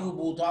the Vayu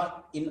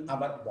Buddha in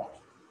our body.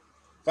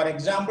 For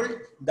example,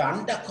 the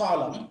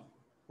Andakalam,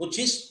 which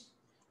is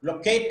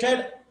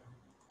located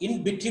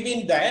in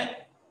between the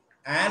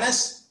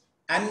anus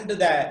and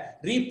the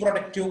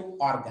reproductive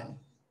organ.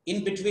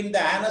 In between the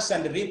anus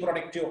and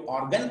reproductive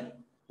organ,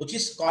 which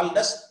is called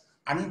as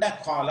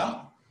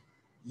Andakalam,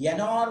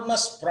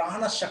 enormous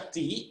prana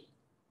shakti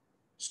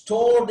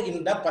stored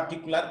in the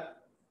particular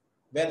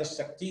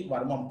Vethasatthi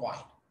Varmam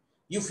point.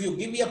 If you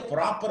give a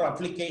proper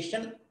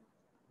application,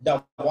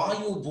 the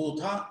Vayu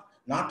Buddha,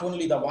 not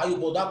only the Vayu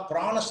Buddha,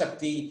 prana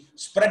shakti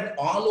spread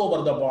all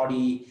over the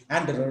body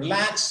and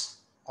relax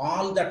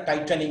all the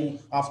tightening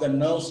of the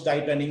nerves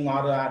tightening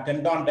or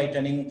tendon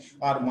tightening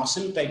or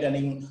muscle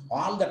tightening,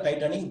 all the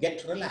tightening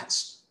get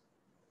relaxed.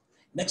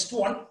 Next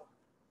one,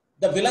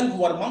 the Vilangu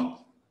Varmam,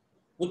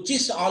 which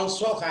is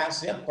also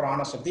has a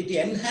prana shakti.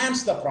 It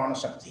enhances the prana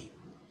shakti.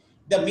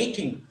 The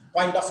meeting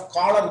point of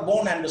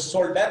collarbone and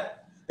shoulder,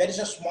 there is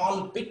a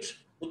small pit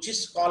which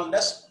is called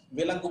as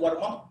Vilangu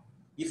Varmam.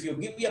 If you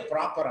give a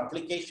proper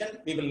application,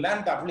 we will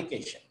learn the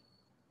application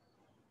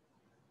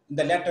in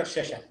the later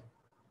session.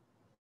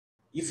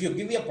 If you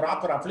give a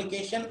proper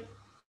application,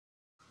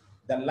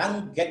 the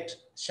lung get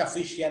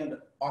sufficient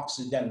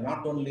oxygen,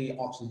 not only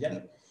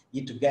oxygen,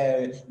 it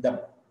get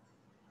the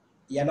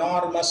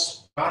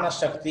enormous prana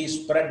shakti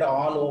spread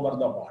all over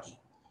the body.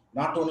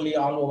 Not only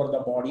all over the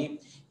body,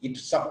 it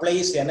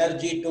supplies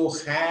energy to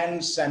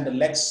hands and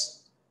legs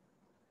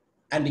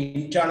and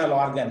internal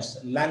organs,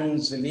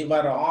 lungs,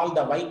 liver, all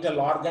the vital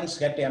organs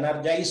get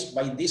energized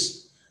by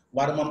this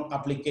Varmam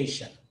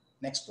application.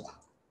 Next one.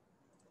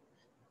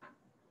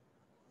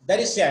 There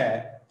is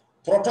a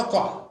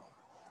protocol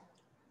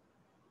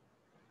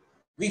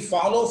we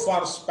follow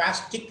for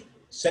spastic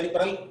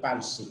cerebral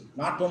palsy.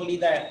 Not only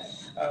the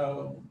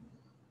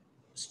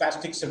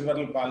spastic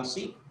cerebral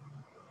palsy,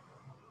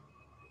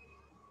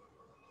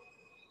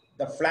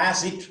 the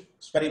flaccid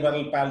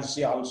cerebral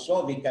palsy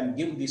also, we can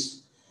give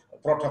this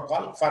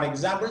protocol. For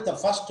example, the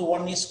first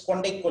one is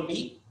Konde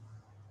Koli.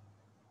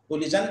 Who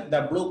listen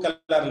the blue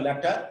color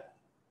letter.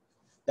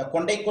 The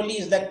Konde Koli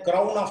is the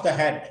crown of the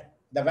head,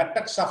 the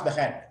vertex of the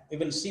head. We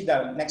will see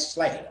the next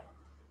slide.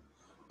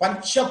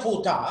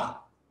 Panchaputa,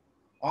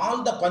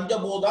 all the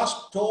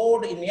Panchabuddhas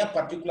stored in a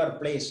particular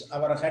place,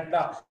 our head,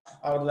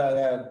 or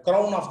the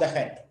crown of the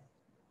head.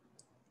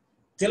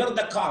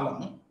 Tilarda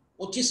column,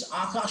 which is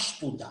Akash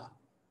Buddha.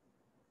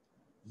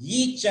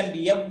 Each and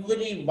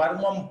every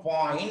Varmam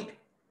point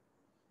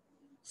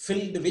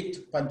filled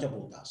with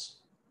Panchabuddhas.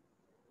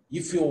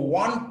 If you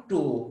want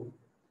to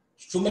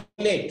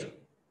stimulate,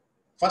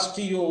 first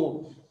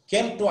you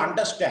came to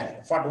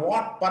understand for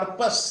what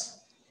purpose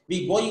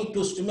we going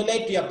to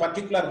stimulate a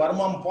particular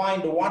Varmam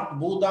point, what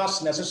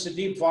Buddha's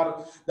necessity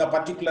for the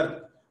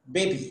particular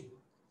baby.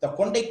 The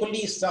Konde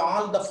Kuli is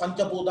all the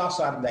Panchabuddhas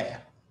are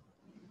there.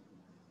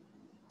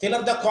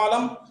 Tilarda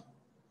column,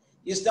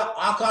 is the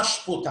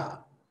Akashputa,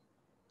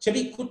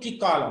 Chavikutti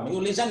column.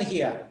 You listen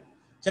here.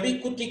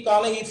 Chavikutti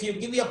column, if you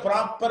give a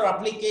proper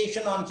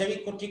application on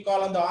Chavikutti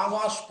column, the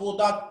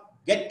Akashputa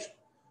get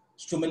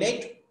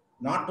stimulate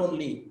not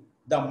only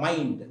the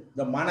mind,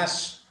 the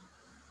manas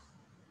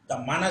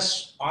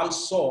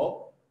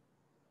also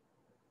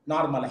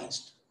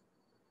normalized.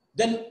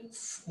 Then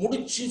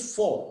Mudichi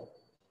 4,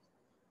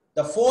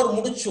 the 4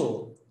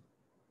 Mudichu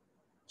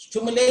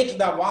stimulate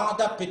the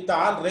Vada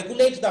Pitta,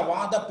 regulate the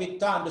Vada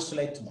Pitta and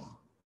Slatma.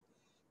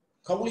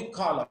 Kauli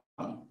column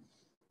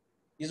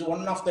is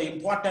one of the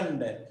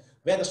important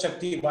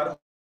Vethasatthi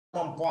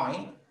Varmam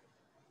point.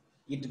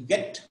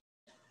 It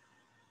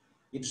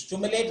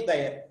stimulates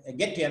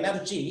get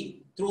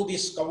energy through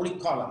this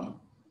Kauli column.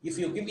 If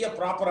you give a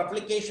proper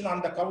application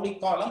on the Kauli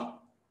column,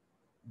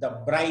 the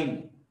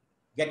brain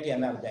get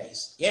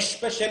energized,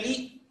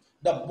 especially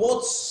the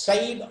both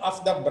side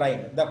of the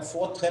brain, the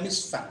 4th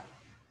hemisphere.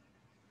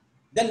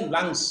 Then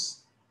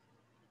lungs.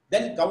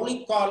 Then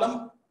Kauli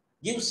column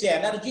gives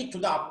energy to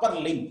the upper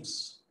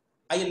limbs.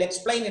 I will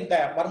explain in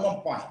the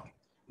Varmam point.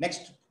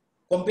 Next,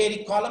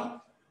 Comperi column.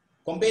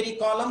 Comperi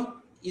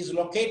column is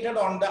located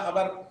on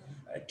our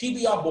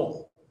tibia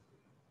bone.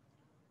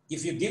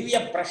 If you give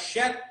a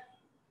pressure,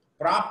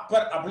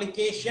 proper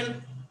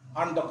application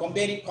on the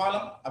Comperi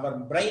column, our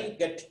brain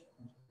get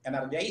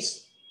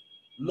energized,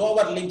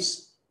 lower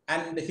limbs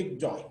and hip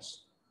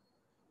joints.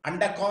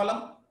 Under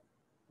column,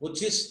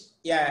 which is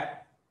a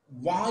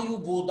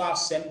Vayu Buddha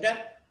center,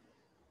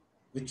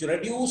 which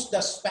reduce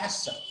the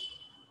spasm.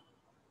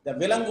 The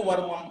Vilangu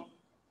Varmam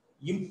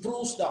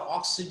improves the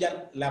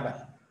oxygen level.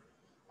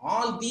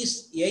 All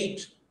these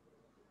eight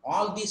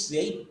points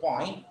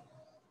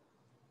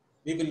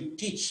we will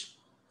teach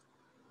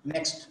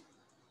next,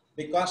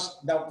 because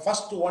the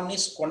first one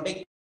is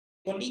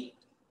Kondekoli.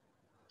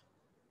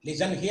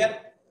 Listen here.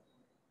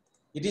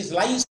 It is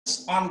lies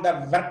on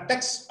the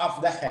vertex of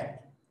the head.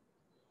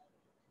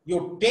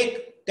 You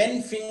take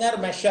 10-finger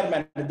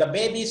measurement, the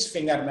baby's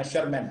finger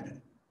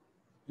measurement.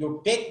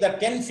 You take the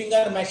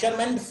 10-finger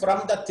measurement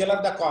from the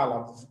Tilada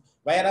column,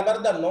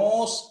 wherever the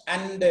nose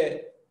and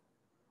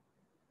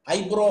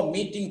eyebrow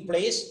meeting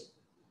place.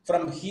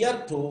 From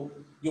here to,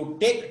 you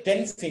take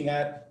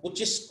 10-finger,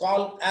 which is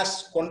called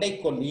as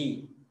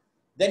Kondekoli.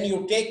 Then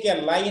you take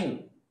a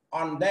line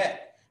on the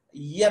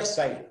ear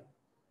side,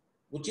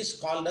 which is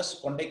called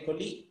as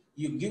Kondekoli.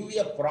 You give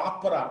a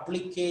proper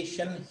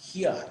application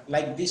here,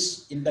 like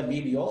this in the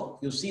video.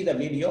 You see the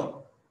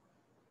video.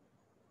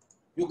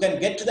 You can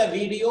get the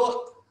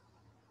video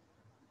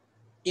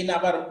in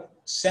our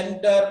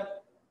center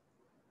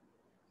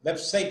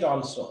website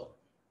also.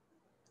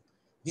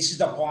 This is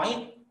the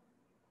point.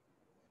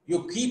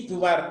 You keep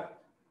the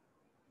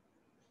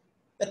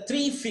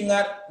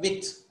 3-finger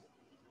with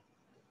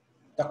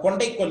the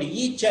Kondekoli.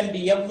 Each and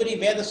every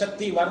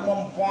Vethasatthi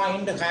Varmam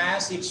point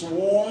has its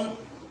own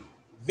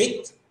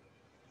width,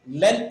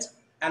 length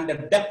and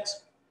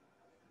depth.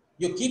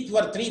 You keep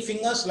your 3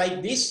 fingers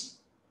like this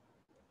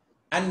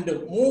and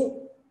move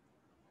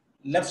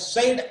left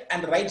side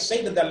and right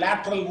side, the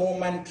lateral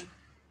movement.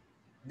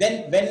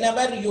 Then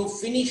whenever you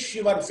finish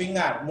your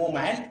finger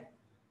movement,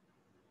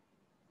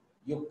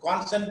 you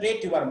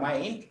concentrate your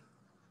mind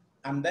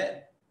and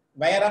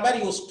wherever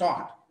you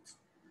start,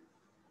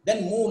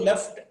 then move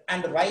left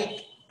and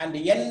right, and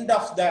the end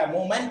of the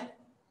movement,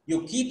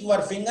 you keep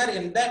your finger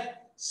in the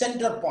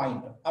center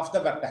point of the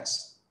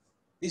vertex.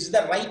 This is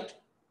the right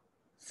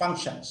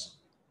functions.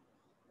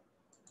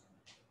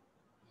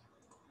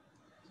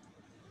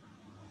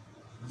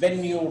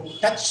 When you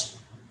touch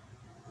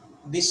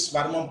this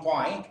Varmam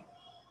point,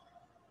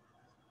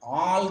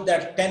 all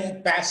the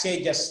 10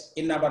 passages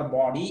in our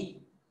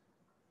body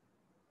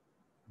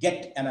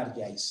get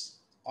energized.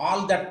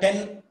 All the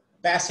 10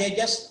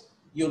 passages,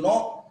 you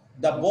know,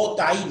 the both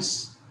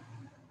eyes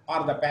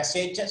are the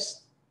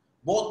passages,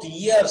 both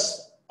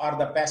ears are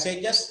the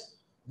passages,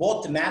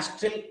 both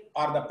nostril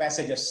are the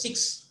passages,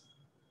 6.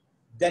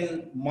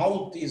 Then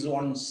mouth is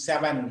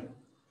 7,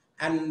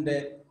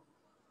 and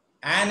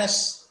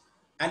anus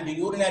and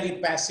urinary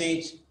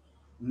passage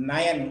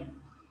 9.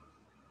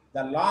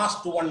 The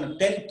last one,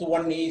 10th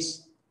one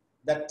is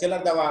the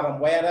Tiladavaram,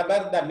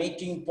 wherever the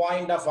meeting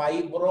point of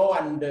eyebrow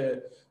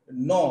and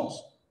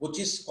nose, which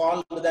is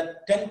called the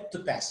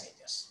 10th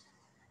passages.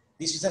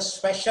 This is a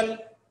special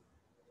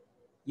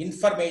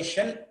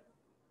information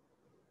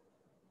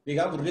we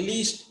have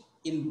released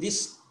in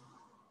this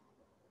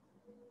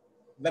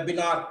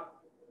webinar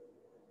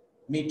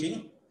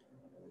meeting.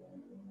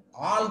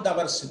 All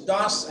our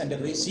siddhas and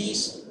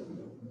rishis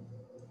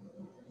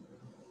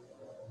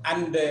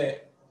and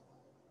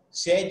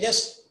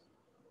sages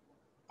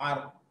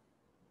are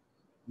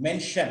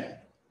mentioned.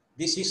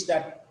 This is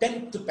the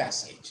 10th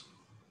passage.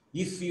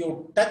 If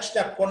you touch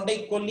the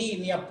Kondekoli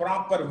in a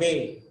proper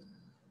way,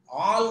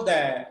 all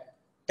the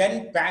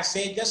 10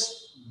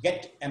 passages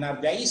get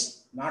energized.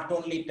 Not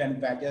only 10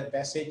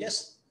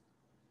 passages,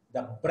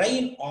 the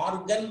brain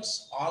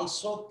organs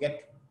also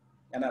get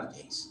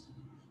energized.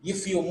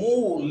 If you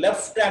move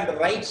left and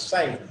right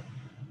side,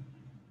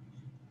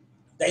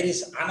 there is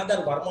another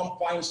Varmam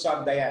points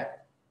are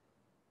there,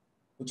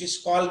 which is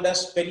called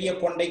as Periya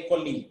Kondai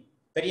Kolli.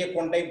 Periya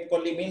Kondai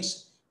Kolli means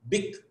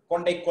big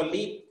Kondai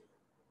Kolli,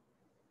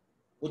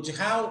 which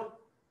have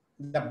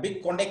the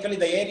big Kondai Kolli,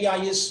 the area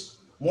is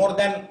more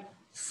than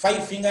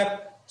 5 finger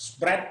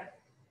spread,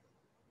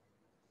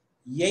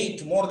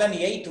 more than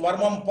 8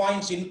 Varmam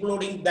points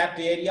including that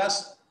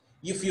areas.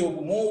 If you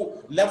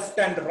move left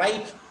and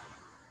right,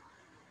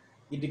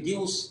 it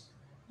gives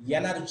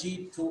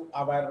energy to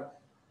our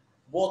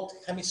both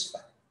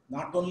hemisphere.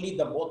 Not only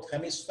the both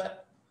hemisphere,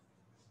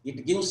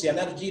 it gives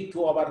energy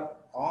to our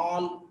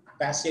all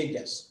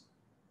passages.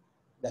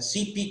 The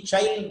CP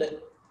child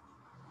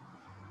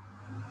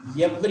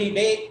every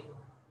day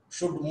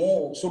should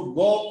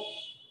go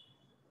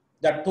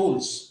the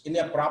tools in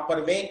a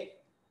proper way.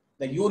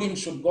 The urine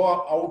should go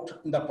out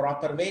in the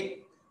proper way.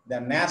 The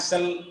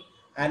nasal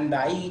and the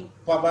eye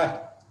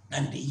power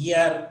and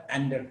ear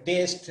and the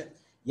taste,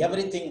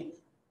 everything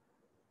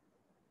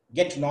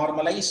get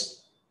normalized.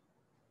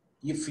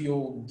 If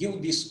you give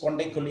this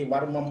Kondai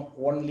Varmam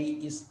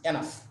only is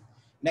enough.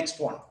 Next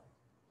one.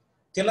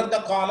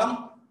 Tilarda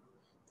column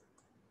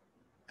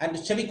and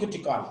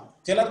Chevikuti column.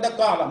 Tilarda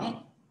column,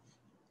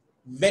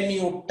 when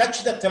you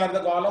touch the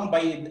Tilarda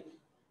column,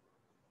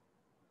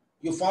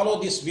 you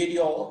follow this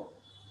video,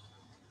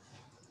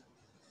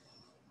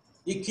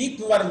 you keep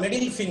your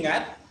middle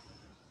finger,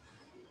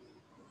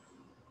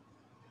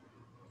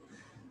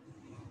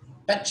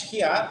 touch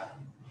here,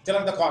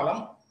 Tilarda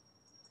column,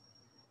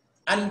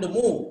 and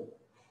move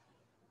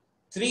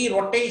 3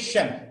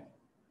 rotation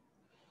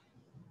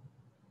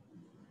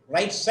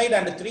right side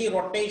and 3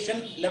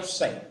 rotation left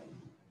side.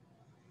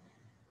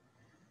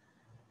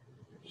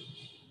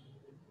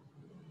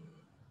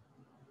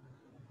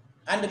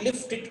 And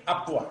lift it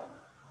upward.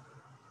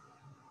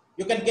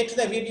 You can get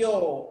the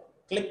video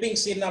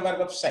clippings in our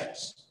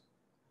websites.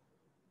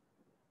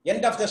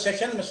 End of the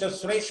session, Mr.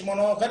 Suresh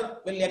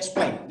Manohar will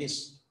explain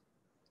this.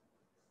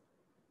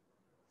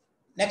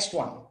 Next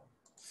one.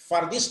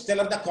 For this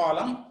Tilarda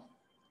column,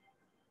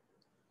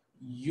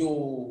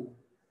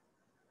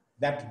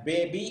 that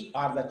baby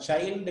or the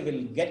child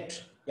will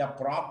get a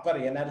proper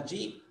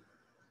energy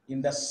in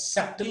the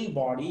subtle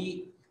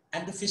body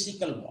and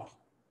physical body.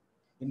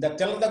 In the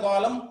Tilarda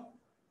column,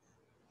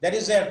 there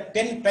is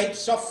 10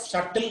 types of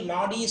subtle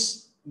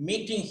nadis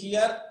meeting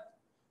here.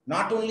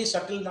 Not only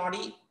subtle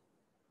nadi,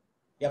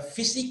 a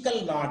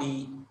physical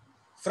nadi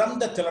from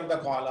the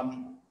Tilarda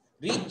column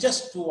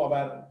reaches to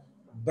our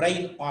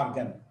brain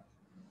organ.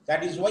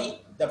 That is why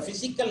the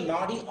physical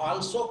nadi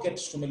also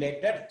gets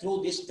stimulated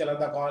through this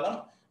Tilarda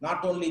column.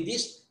 Not only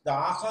this, the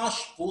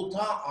Akash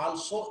Bhuta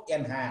also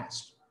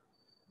enhanced.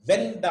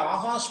 When the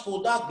Akash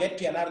Bhuta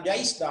get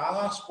energized, the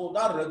Akash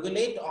Bhuta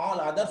regulate all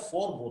other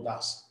 4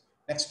 Bhutas.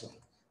 Next one.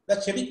 The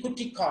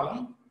Chevikuti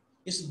column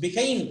is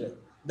behind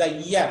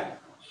the ear.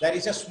 There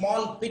is a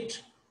small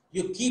pit.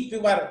 You keep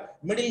your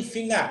middle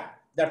finger,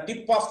 the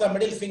tip of the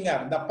middle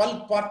finger, the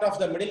pulp part of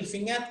the middle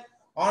finger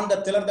on the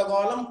Tilarda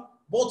column,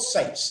 both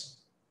sides.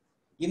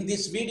 In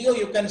this video,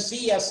 you can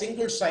see a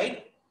single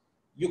side.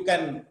 You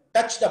can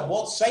touch the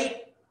both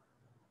side,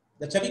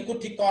 the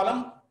Chevikuti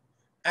column,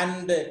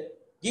 and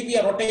give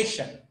a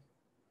rotation.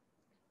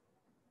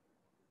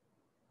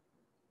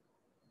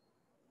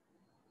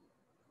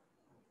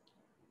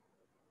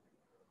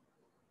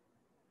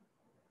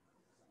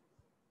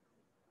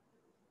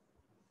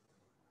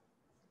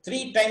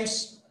 Three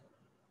times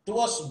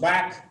towards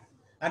back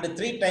and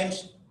 3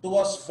 times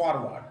towards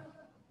forward.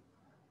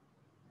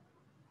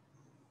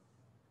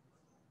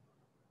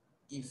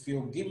 If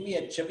you give me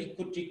a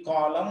Chevikuti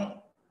column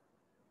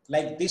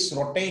like this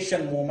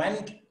rotation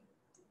movement,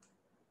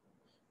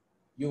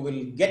 you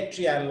will get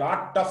a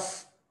lot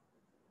of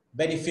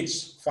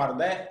benefits for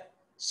the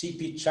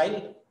CP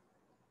child.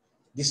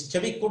 This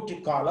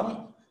Chevikuti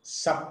column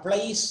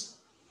supplies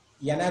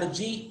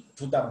energy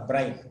to the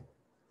brain.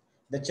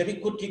 The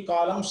Chevikuti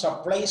column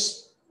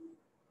supplies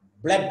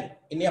blood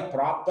in a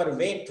proper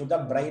way to the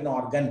brain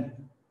organ.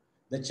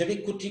 The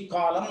Chevikuti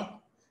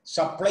column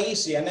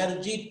supplies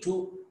energy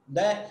to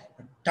the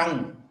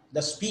tongue,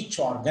 the speech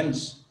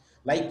organs.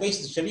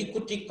 Likewise, the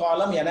Chevikuti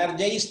column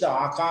energizes the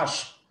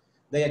Akash.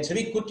 The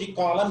Chevikuti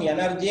column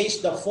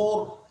energizes the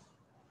 4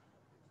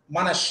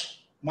 Manas,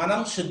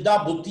 Manam,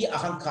 Shuddha, Buddhi,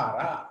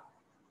 Ahankara.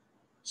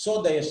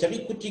 So the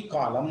Chevikuti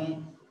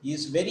column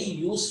is very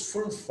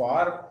useful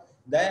for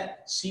the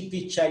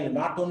CP child,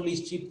 not only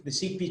the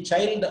CP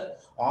child,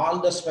 all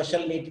the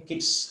special need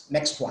kids.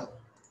 Next one.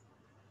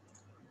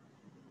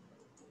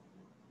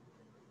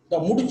 The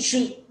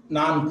Mudichu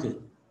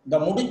Nanku, the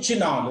Mudichu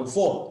Nalu,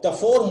 4. The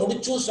 4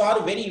 Mudichus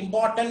are very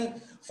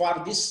important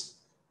for this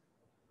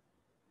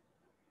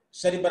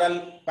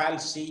cerebral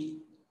palsy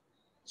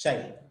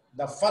child.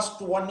 The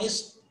first one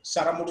is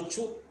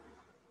Saramudichu,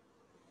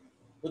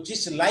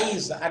 which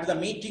lies at the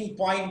meeting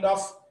point of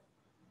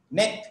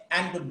neck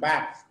and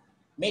back.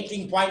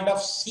 Meeting point of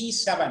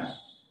C7.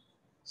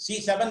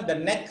 C7, the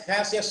neck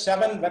has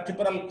 7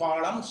 vertebral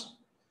columns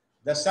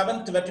the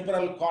 7th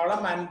vertebral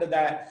column and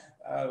the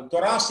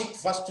thoracic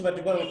 1st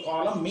vertebral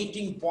column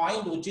meeting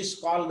point, which is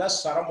called the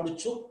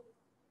Saramudichu.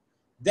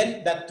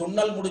 Then the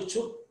Tunnal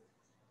Mudichu.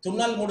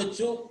 Tunnal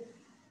Mudichu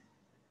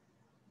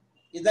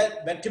is the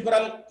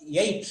vertebral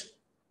 8,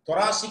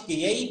 thoracic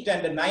 8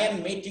 and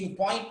 9 meeting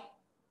point.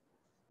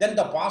 Then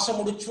the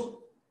Pasamudichu,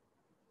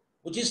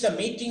 which is the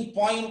meeting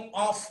point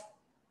of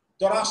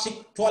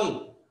thoracic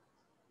 12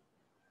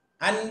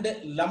 and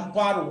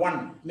lumbar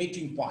 1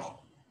 meeting point.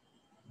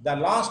 The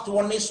last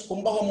one is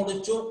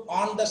Kumbhagamudichu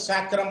on the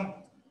sacrum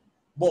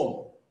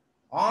bone.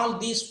 All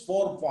these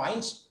 4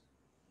 points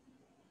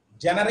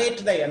generate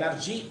the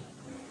energy,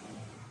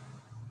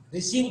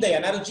 receive the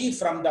energy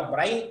from the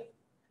brain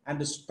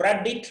and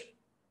spread it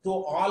to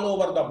all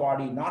over the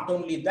body. Not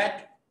only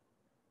that,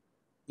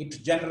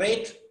 it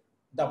generates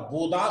the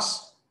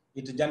Buddhas,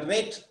 it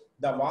generates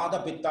the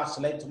Vada, Pitta,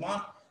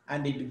 Slatma,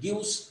 and it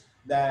gives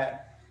the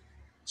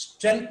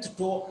strength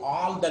to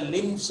all the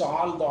limbs,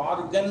 all the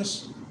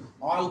organs,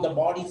 all the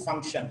body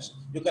functions.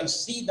 You can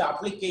see the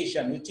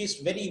application, which is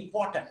very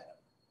important.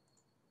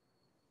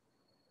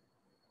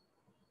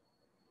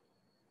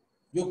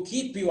 You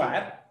keep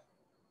your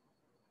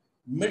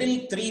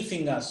middle 3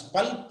 fingers,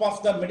 pulp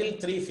of the middle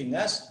 3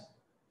 fingers,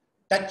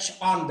 touch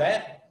on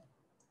the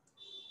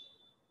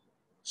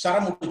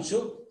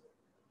Saramudichu.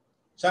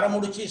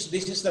 Saramudichu is,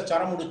 this is the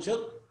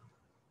Saramudichu.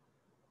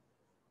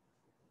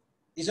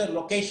 This is a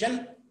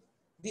location.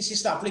 This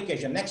is the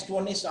application. Next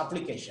one is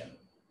application.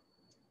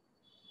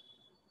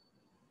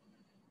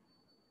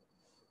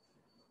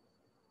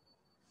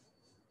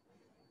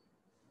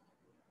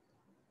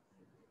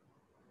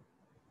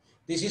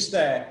 This is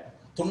the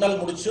Tunnal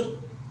Mudichu.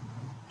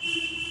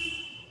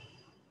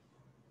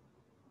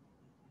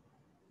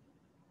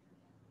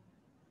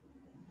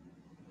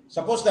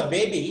 Suppose the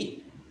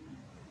baby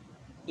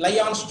lie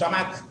on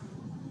stomach,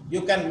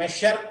 you can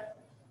measure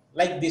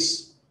like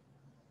this.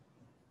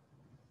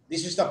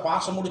 This is the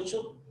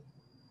Pasamudichu.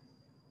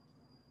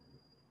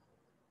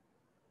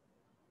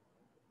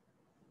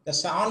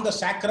 On the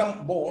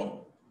sacrum bone,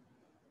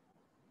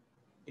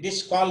 it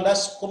is called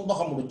as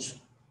Kumbhagamudichu.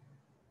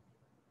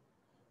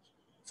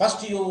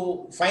 First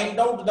you find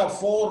out the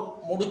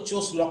 4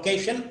 mudichus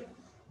location,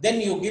 then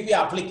you give your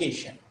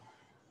application.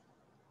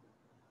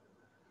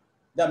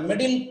 The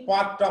middle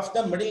part of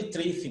the middle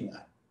 3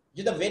 finger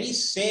is the very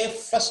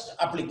safest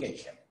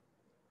application.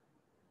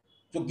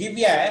 To give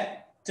you a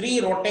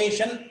 3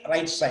 rotation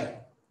right side.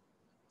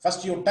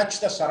 First you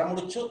touch the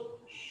Saramudichu,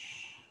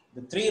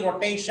 the 3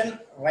 rotation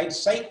right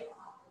side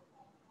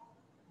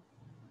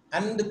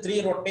and the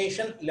 3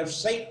 rotation left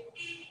side,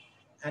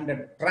 and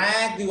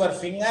drag your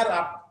finger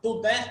up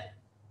to the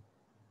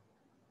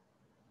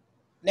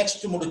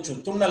next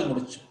Mudichu, Tunnal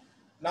Mudichu.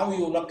 Now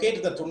you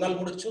locate the Tunnal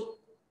Mudichu.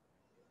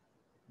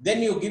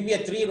 Then you give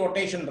a 3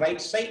 rotation right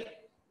side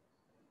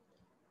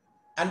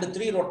and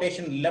 3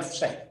 rotation left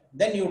side.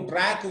 Then you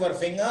drag your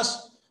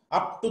fingers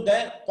up to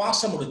the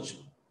Pasamudichu,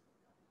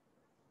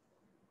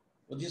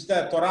 which is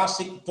the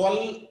thoracic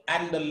 12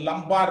 and the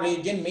lumbar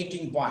region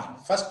meeting point.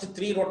 First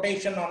 3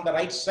 rotation on the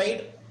right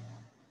side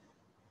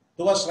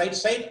towards right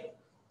side.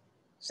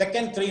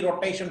 Second 3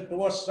 rotation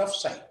towards left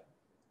side.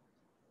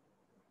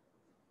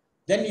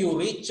 Then you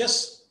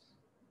reaches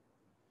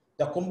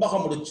the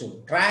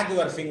Kumbhagamudichu. Drag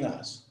your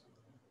fingers.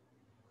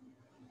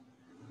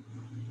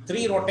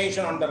 3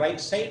 rotation on the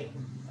right side,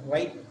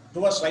 right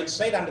towards right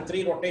side, and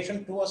 3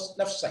 rotation towards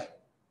left side.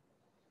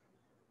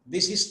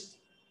 This is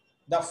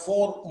the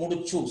 4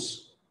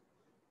 mudichus.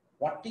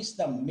 What is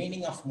the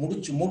meaning of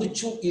mudichu?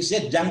 Mudichu is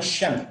a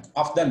junction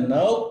of the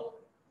nerve,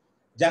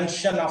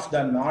 junction of the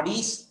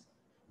nadis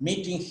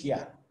meeting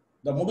here.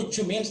 The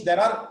mudichu means there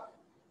are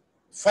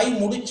 5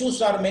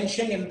 mudichus are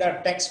mentioned in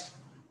the text.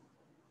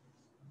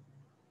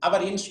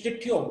 Our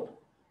institute,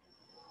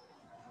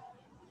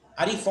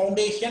 Ari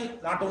Foundation,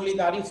 not only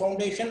the Ari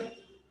Foundation,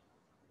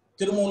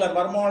 Tirumular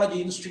Varmology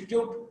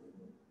Institute,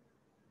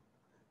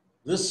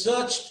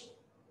 researched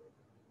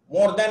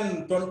more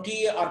than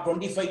 20 or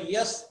 25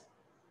 years.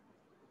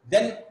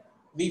 Then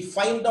we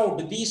find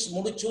out these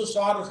mudichus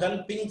are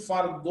helping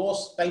for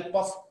those type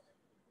of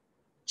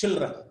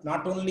children,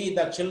 not only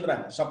the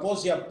children.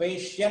 Suppose your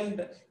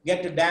patient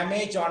get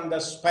damage on the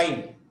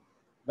spine,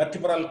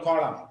 vertebral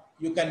column,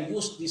 you can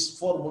use these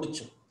 4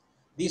 mudichu.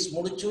 These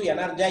mudichu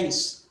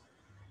energize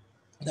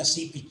the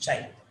CP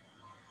child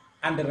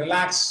and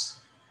relax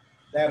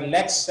their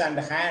legs and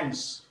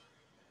hands.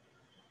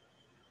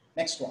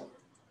 Next one.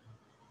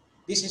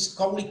 This is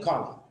Kauli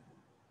column.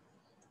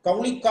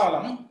 Kauli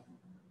column.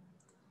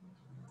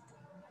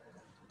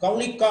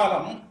 Kauli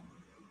column,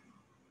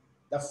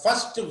 the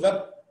first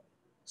web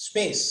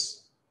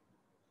space,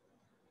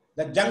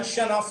 the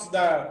junction of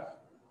the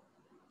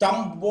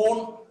thumb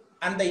bone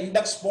and the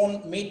index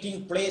bone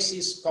meeting place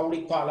is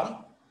Kauli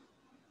column,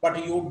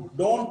 but you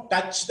don't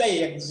touch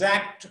the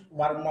exact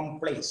Varmam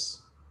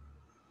place.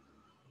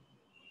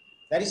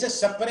 There is a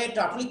separate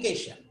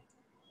application.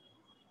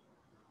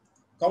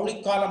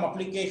 Kauli column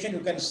application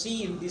you can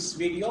see in this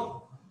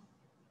video.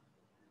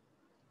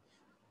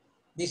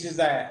 This is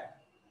the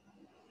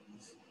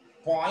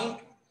point,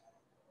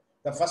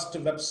 the first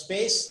web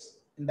space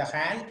in the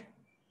hand.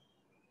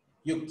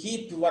 You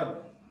keep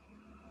your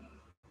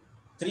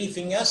 3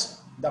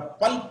 fingers, the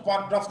pulp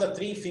part of the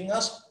 3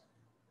 fingers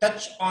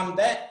touch on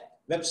the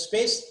web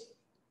space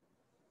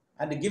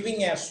and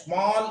giving a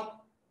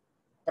small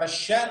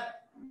pressure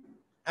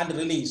and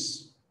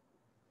release.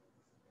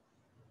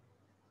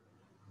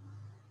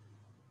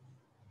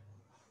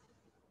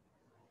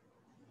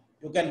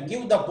 You can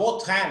give the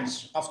both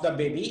hands of the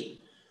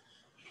baby.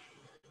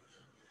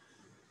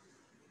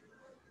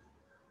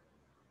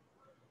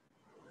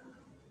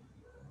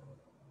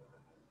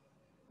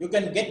 You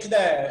can get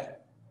the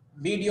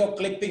video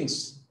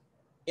clippings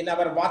in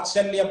our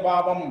Vatsalya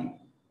Bhavam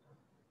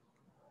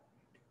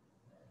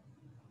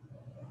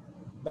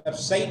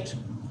website.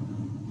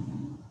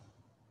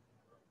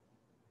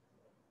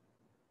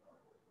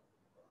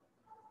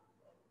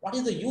 What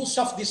is the use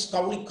of this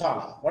Cowley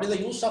column? What is the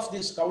use of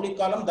this Cowley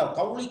column? The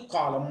Cowley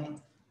column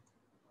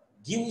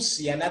gives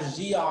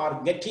energy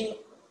or getting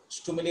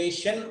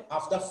stimulation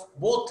of the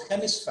both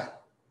hemisphere,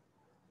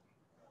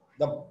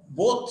 the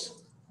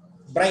both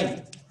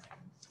brain.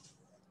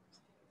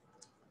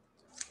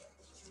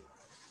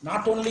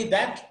 Not only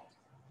that,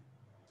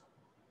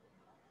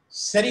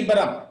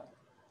 cerebrum,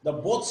 the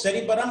both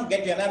cerebrum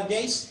get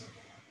energized.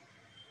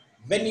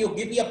 When you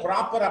give a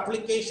proper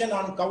application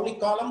on Cowley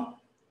column,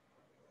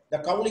 the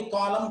Cowley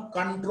column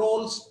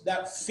controls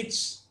the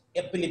fits,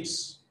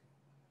 epilepsy.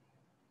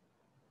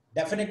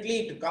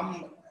 Definitely it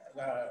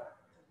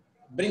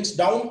brings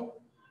down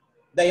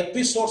the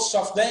episodes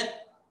of the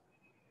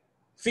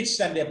fits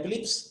and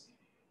epilepsy.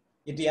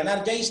 It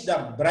energizes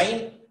the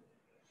brain.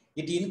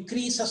 It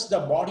increases the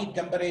body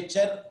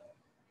temperature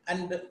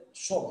and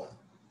so on.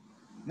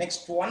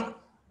 Next one,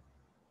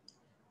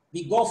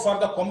 we go for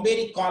the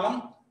Comberi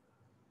column.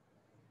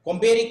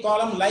 Comberi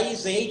column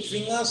lies 8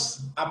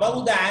 fingers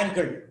above the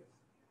ankle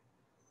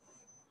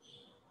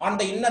on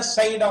the inner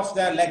side of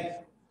the leg,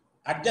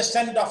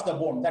 adjacent of the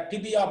bone, the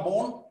tibia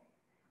bone.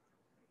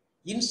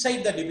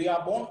 Inside the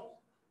tibia bone,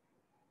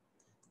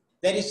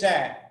 there is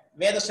a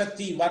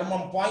Vethasatthi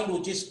Varmam point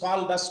which is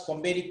called as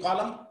Comberi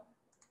column.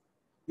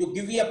 You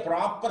give a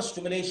proper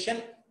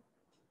stimulation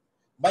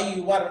by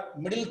your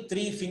middle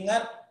 3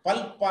 finger,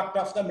 pulp part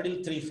of the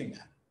middle 3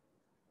 finger.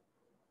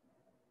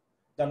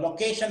 The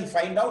location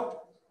find out.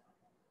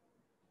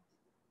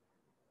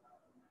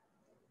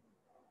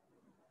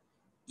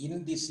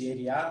 In this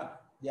area,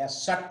 the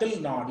subtle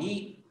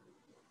nadi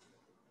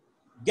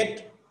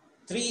get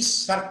 3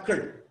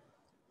 circle.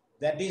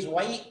 That is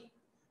why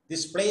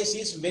this place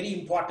is very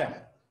important.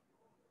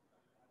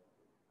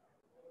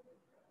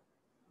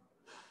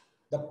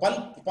 The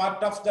pulp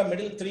part of the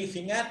middle 3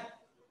 finger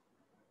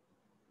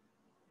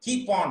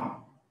keep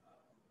on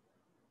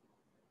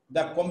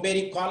the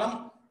Comberi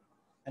column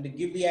and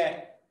give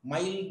a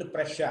mild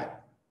pressure.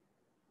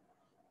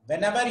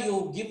 Whenever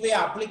you give a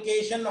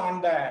application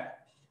on the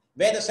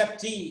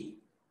Vethasatthi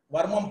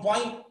Varmam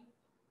point,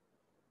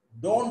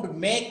 don't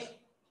make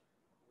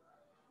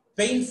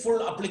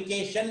painful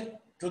application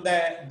to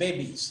the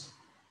babies.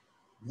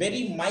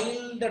 Very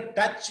mild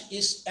touch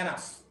is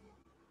enough.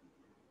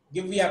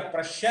 Give a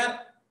pressure,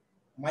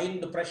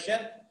 mild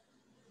pressure,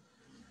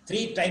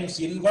 3 times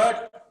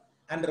inward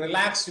and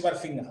relax your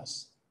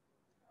fingers.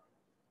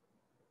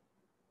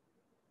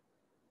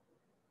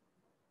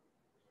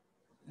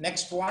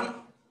 Next one,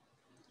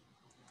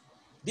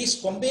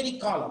 this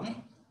Comberi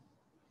column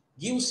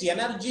gives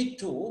energy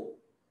to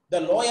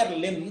the lower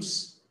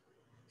limbs,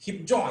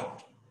 hip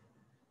joint.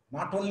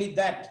 Not only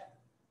that,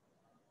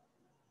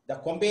 the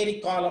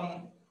Comberi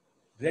column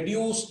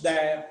reduces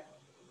the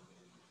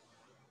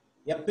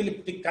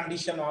epileptic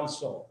condition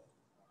also.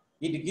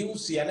 It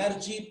gives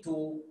energy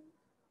to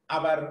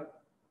our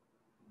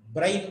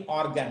brain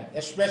organ,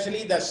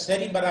 especially the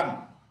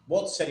cerebrum,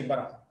 both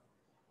cerebrum.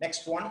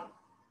 Next one,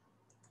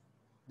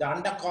 the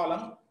under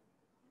column,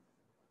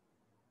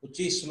 which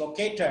is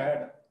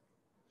located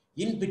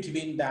in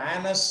between the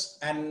anus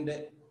and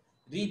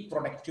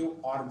reproductive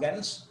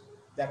organs.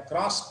 The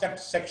cross-cut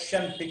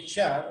section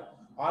picture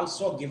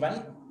also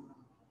given.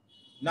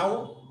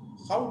 Now,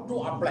 how to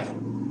apply?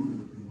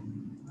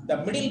 The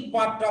middle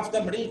part of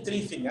the middle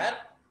 3 finger,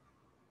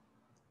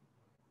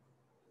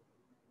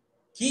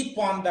 keep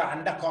on the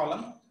under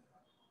column.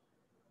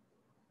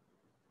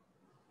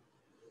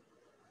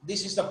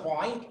 This is the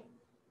point.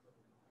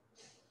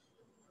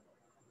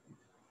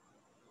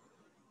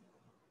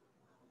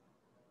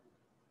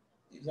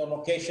 This is the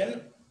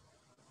location.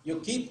 You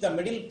keep the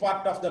middle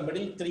part of the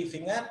middle 3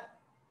 finger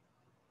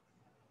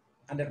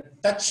and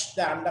touch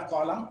the under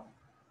column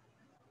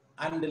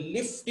and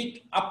lift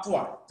it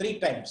upward 3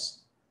 times.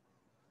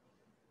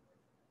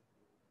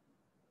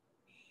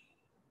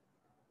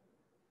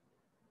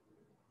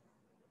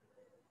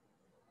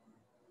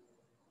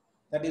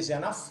 That is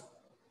enough.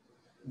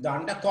 The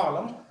under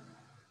column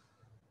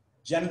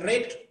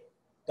generate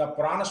the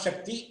prana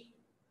shakti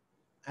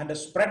and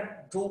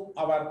spread to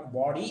our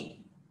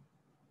body.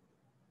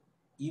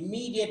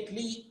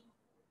 Immediately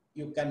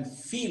you can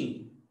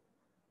feel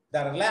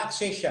the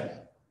relaxation,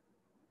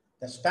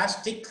 the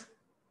spastic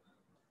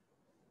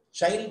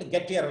child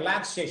get a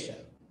relaxation.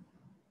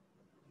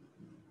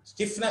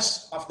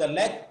 Stiffness of the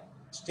leg,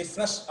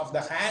 stiffness of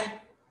the hand,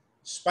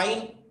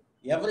 spine,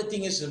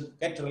 everything is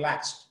get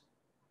relaxed.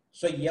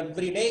 So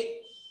every day,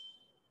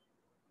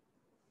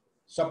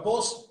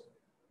 suppose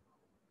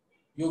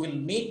you will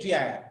meet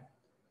a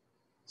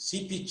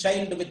CP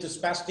child with a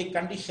spastic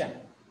condition,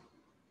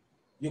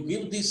 you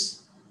give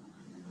this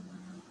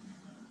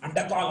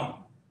under column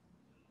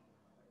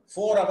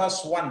 4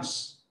 hours once,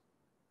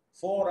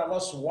 4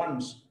 hours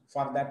once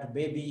for that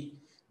baby.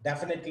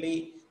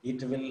 Definitely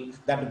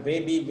that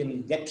baby will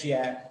get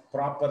a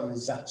proper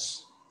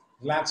results.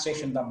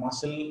 Relaxation, the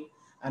muscle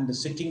and the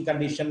sitting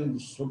condition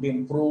should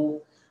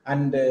improve,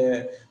 and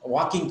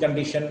walking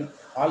condition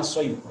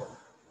also improve.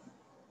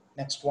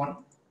 Next one,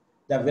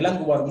 the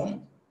Vilangu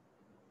Varmam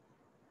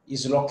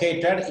is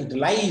located, it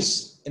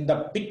lies in the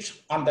pit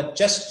on the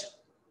chest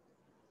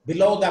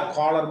below the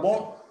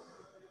collarbone,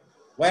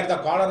 where the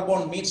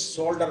collarbone meets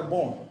shoulder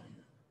bone,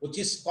 which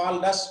is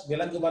called as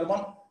Vilangu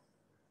Varmam.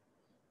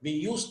 We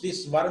use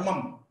this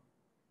Varmam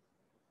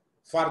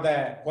for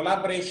the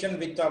collaboration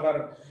with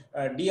our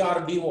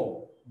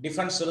DRDO,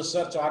 Defense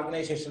Research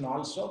Organization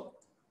also.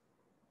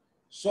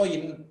 So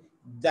in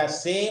the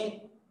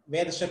same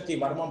Vethasatthi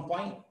Varmam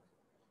point,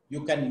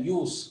 you can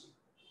use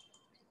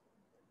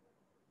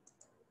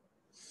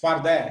for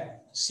the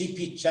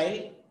CP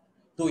child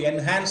to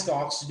enhance the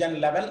oxygen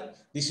level.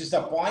 This is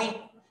the point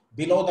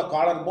below the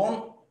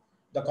collarbone.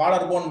 The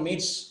collarbone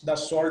meets the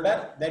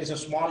shoulder. There is a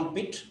small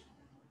pit.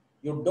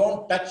 You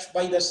don't touch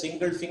by the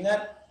single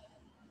finger,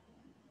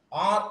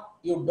 or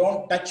you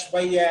don't touch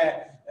by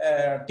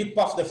a tip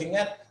of the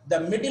finger,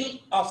 the middle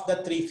of the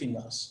 3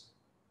 fingers.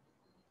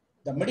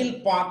 The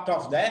middle part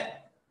of the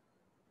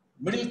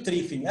middle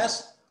 3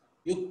 fingers,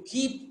 you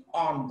keep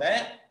on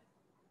the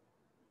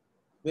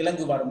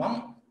Vilangu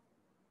Varmam,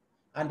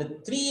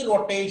 and 3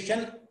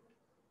 rotation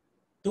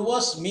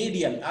towards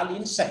medial or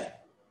inside,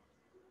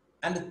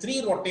 and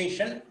 3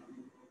 rotation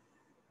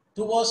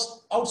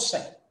towards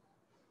outside.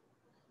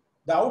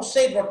 The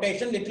outside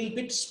rotation, little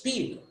bit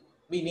speed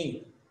we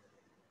need.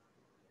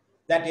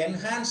 That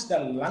enhance the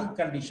lung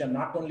condition,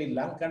 not only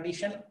lung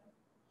condition,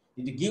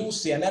 it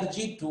gives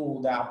energy to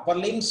the upper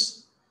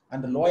limbs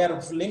and the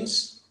lower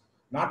limbs.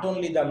 Not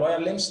only the lower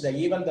limbs,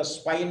 even the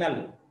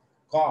spinal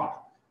cord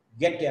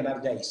get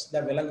energized. The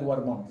Vilangu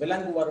Varmam.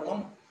 Vilangu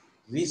Varmam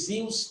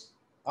receives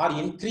or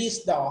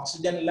increase the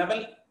oxygen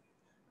level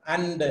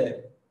and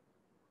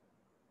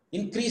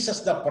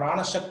increases the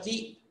prana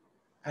shakti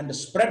and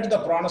spread the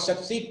prana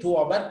shakti to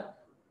our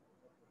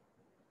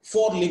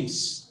 4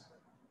 limbs.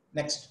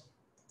 Next.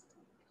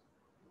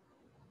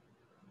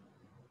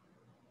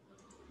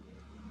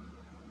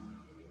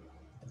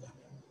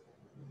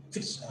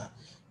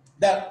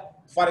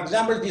 For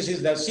example, this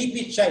is the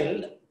CP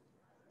child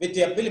with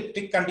the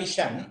epileptic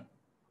condition.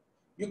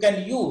 You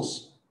can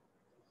use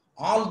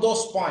all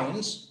those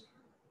points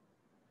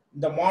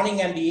in the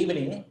morning and the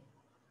evening.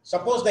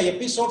 Suppose the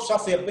episodes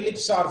of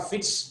epilepsy or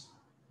fits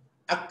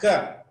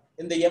occur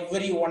in the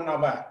every 1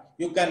 hour.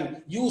 You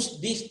can use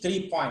these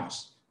 3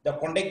 points, the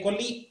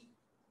Kondekoli,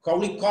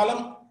 Kauli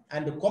column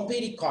and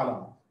Kompiri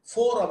column.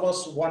 4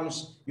 hours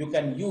once you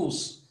can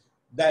use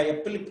the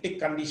epileptic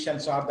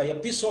conditions or the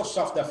episodes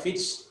of the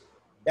fits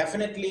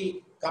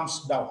definitely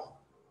comes down.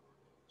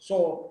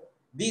 So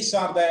these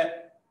are the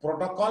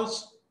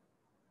protocols.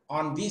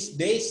 On these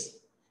days,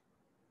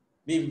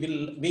 we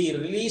will be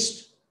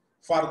released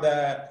for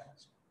the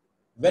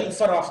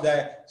welfare of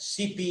the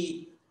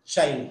CP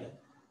child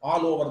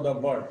all over the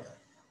world.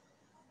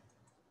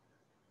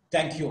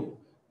 Thank you.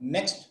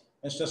 Next,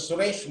 Mr.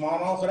 Suresh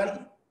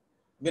Manoharan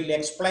will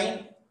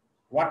explain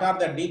what are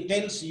the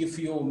details. If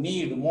you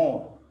need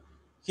more,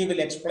 he will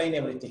explain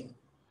everything.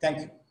 Thank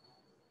you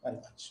very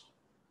much.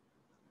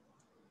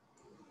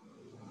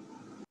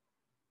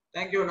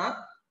 Thank you, Nath.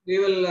 We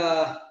will.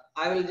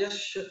 I will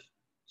just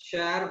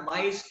share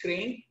my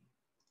screen.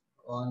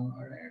 1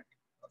 minute.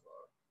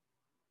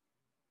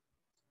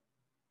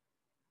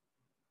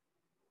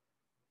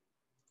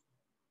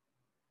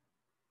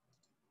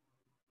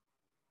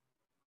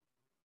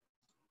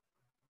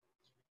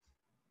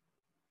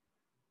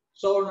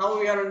 So now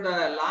we are in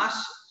the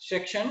last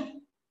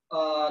section,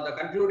 the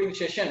concluding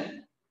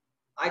session.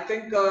 I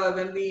think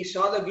when we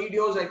saw the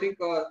videos, I think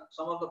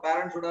some of the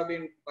parents would have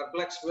been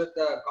perplexed with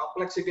the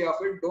complexity of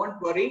it.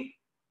 Don't worry.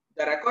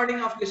 The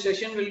recording of this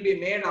session will be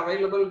made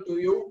available to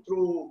you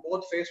through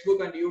both Facebook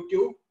and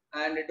YouTube,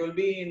 and it will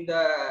be in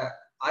the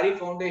Ari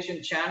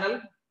Foundation channel.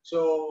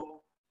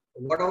 So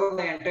whatever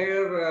the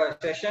entire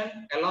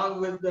session, along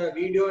with the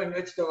video in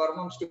which the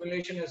Varmam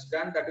stimulation is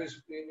done, that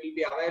is will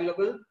be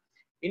available.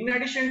 In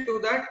addition to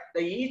that,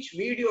 each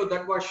video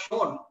that was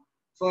shown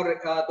for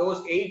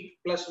those 8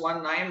 +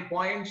 1 9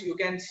 points, you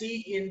can see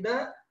in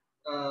the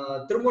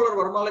Tirumular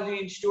Varmology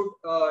Institute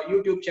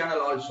YouTube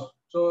channel also.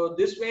 So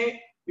this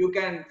way you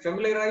can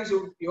familiarize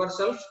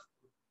yourself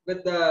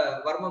with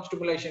the Varmam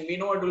stimulation. We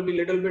know it will be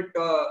a little bit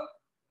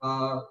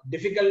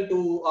difficult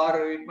to,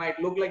 or it might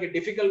look like a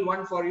difficult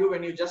one for you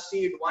when you just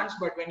see it once,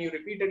 but when you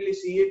repeatedly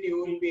see it, you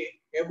will be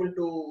able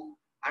to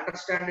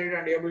understand it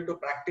and able to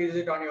practice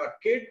it on your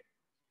kid.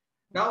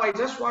 Now, I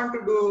just want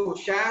to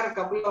share a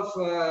couple of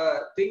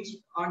things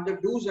on the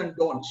do's and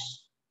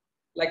don'ts.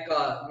 Like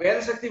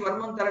Vethasatthi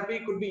Varmam Therapy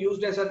could be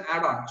used as an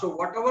add-on. So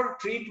whatever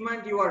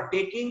treatment you are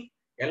taking,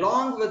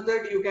 along with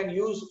it, you can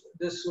use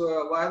this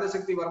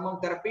Vethasatthi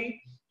Varmam Therapy.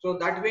 So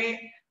that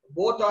way,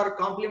 both are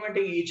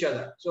complementing each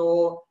other.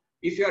 So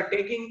if you are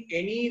taking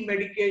any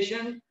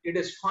medication, it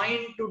is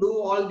fine to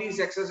do all these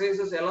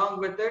exercises along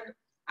with it.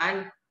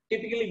 And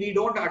typically, we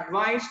don't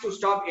advise to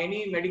stop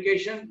any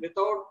medication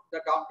without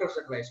the doctor's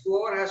advice.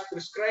 Whoever has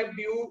prescribed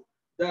you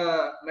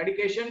the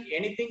medication,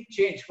 anything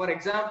change. For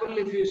example,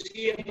 if you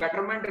see a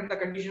betterment in the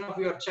condition of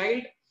your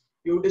child,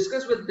 you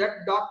discuss with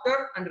that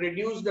doctor and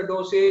reduce the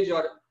dosage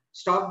or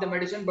stop the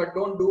medicine, but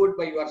don't do it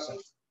by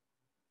yourself.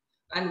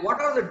 And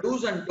what are the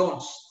do's and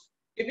don'ts?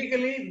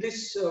 Typically,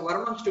 this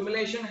Varmam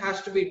stimulation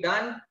has to be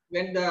done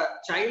when the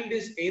child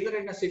is either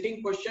in a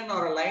sitting position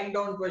or a lying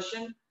down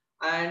position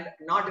and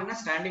not in a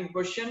standing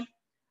position.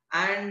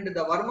 And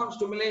the Varmam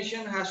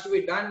stimulation has to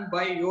be done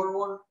by your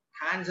own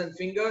hands and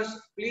fingers.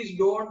 Please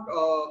don't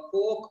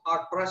poke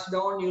or press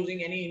down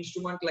using any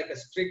instrument like a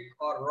stick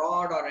or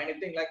rod or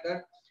anything like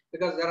that,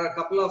 because there are a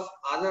couple of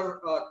other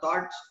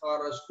thoughts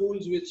or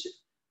schools which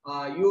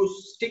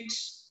use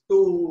sticks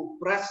to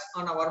press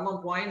on a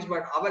Varmam points,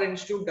 but our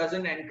institute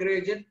doesn't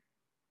encourage it,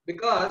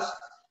 because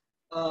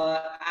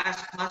as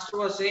Master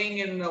was saying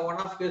in one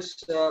of his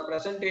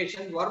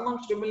presentations,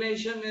 Varmam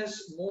stimulation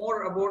is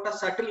more about a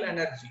subtle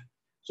energy.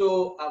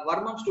 So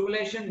Varmam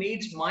stimulation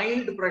needs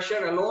mild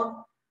pressure alone.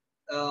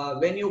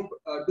 When you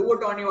do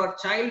it on your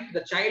child,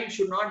 the child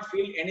should not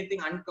feel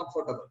anything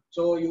uncomfortable.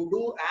 So you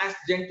do as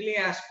gently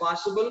as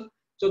possible.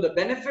 So the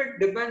benefit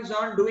depends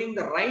on doing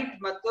the right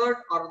method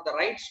or the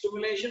right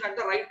stimulation at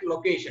the right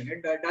location.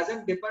 It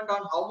doesn't depend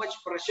on how much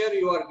pressure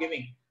you are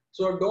giving.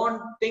 So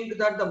don't think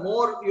that the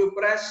more you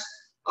press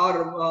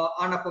or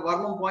on a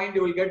Varmam point,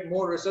 you will get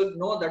more result.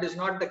 No, that is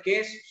not the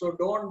case. So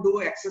don't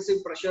do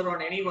excessive pressure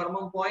on any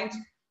Varmam points.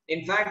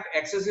 In fact,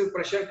 excessive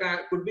pressure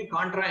could be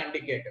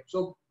contraindicated.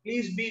 So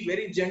please be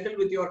very gentle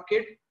with your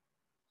kid.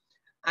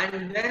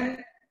 And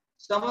then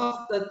some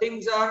of the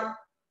things are,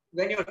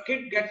 when your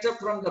kid gets up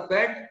from the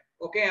bed,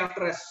 okay,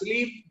 after a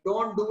sleep,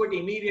 don't do it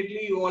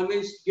immediately. You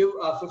always give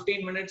a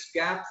 15 minutes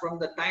gap from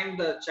the time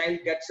the child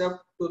gets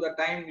up to the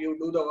time you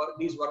do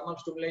these Varmam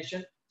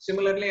stimulation.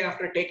 Similarly,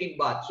 after taking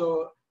bath.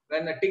 So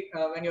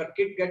when your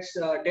kid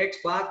takes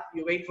bath,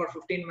 you wait for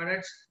 15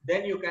 minutes,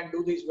 then you can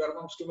do these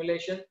Varmam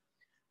stimulation.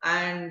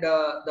 And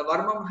the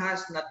Varmam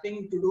has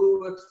nothing to do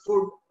with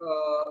food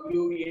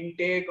you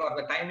intake or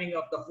the timing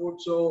of the food.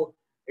 So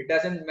it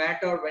doesn't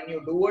matter when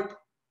you do it.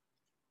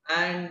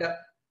 And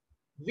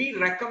we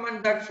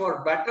recommend that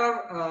for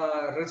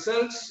better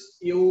results,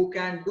 you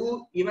can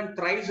do even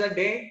thrice a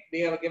day.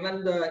 We have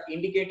given the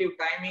indicative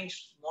timings.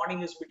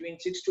 Morning is between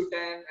 6 to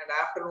 10 and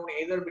afternoon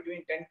either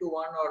between 10 to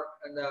 1 or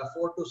in the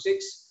 4 to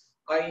 6,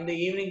 or in the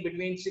evening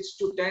between 6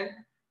 to 10.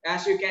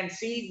 As you can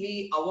see,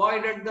 we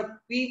avoided the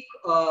peak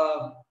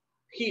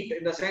heat,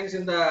 in the sense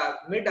in the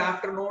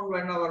mid-afternoon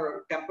when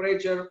our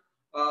temperature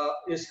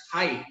is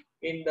high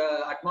in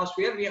the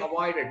atmosphere. We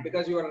avoid it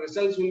because your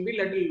results will be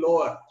little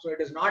lower. So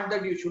it is not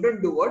that you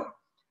shouldn't do it,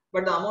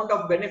 but the amount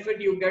of benefit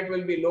you get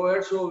will be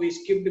lower. So we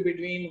skipped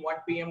between 1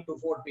 p.m. to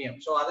 4 p.m.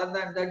 So other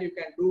than that, you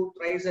can do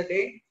thrice a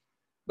day.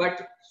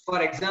 But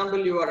for example,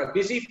 you are a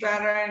busy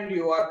parent,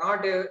 you are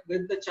not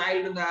with the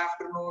child in the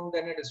afternoon,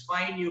 then it is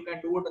fine. You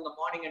can do it in the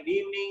morning and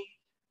evening.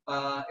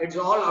 It's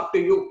all up to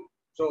you.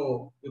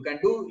 So you can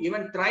do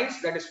even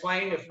thrice, that is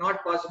fine. If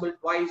not possible,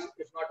 twice,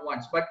 if not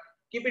once. But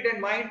keep it in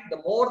mind, the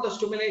more the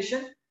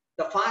stimulation,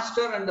 the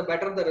faster and the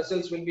better the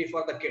results will be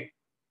for the kid.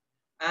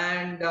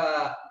 And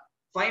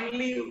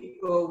finally,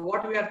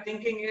 what we are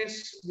thinking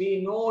is,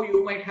 we know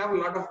you might have a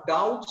lot of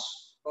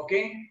doubts.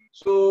 Okay,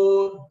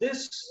 so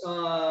this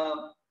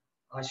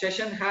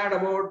session had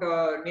about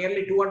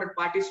nearly 200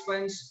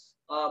 participants.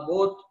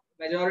 Both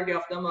majority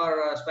of them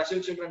are special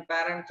children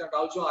parents, and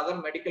also other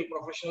medical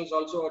professionals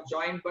also are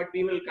joined. But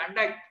we will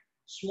conduct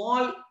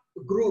small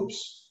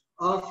groups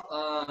of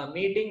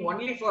meeting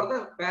only for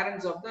the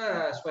parents of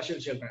the special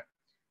children.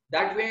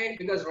 That way,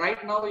 because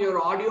right now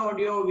your audio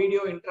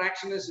video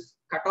interaction is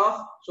cut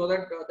off, so that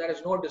there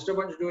is no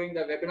disturbance during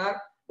the webinar.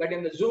 But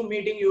in the Zoom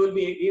meeting, we will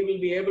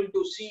be able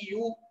to see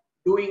you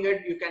doing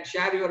it. You can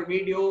share your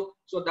video,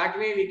 so that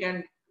way you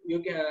can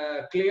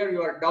clear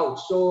your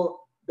doubts. So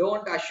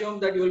don't assume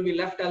that you will be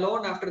left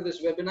alone after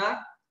this webinar.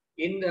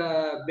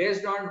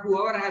 Based on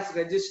whoever has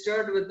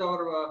registered with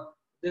our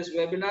this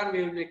webinar,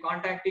 we will be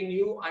contacting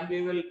you, and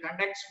we will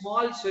conduct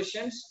small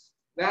sessions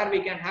where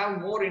we can have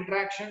more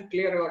interaction,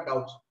 clear your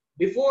doubts.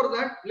 Before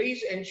that,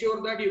 please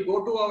ensure that you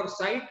go to our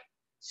site,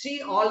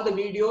 see all the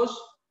videos,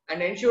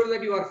 and ensure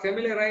that you are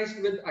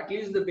familiarized with at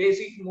least the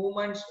basic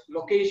movements,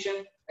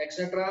 location,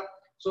 etc.,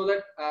 so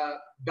that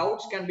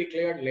doubts can be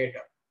cleared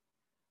later.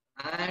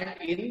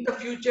 And in the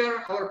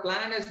future, our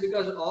plan is,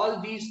 because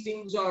all these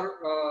things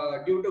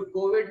are due to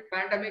COVID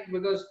pandemic,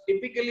 because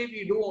typically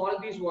we do all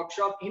these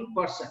workshops in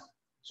person.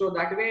 So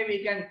that way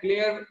we can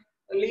clear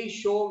clearly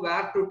show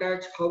where to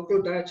touch,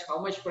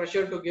 how much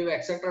pressure to give,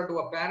 etc. to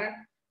a parent.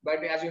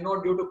 But as you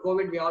know, due to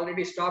COVID, we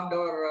already stopped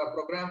our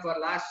program for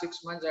last 6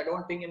 months. I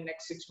don't think in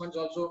next 6 months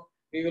also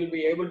we will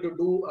be able to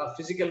do a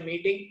physical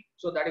meeting.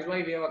 So that is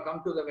why we have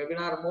come to the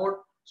webinar mode.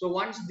 So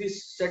once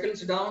this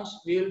settles down,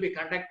 we will be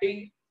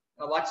conducting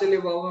World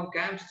Cerebral Palsy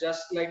camps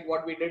just like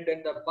what we did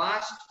in the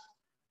past.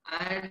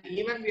 And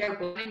even we are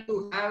planning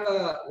to have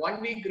a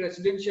 1-week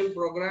residential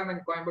program in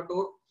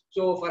Coimbatore.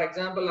 So for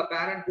example, a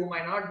parent who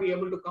might not be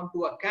able to come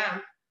to a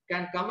camp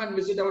can come and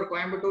visit our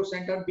Coimbatore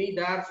center, be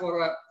there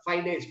for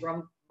 5 days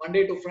from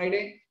Monday to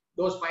Friday.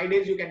 Those 5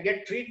 days you can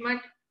get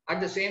treatment at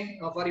the same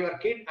for your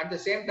kid. At the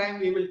same time,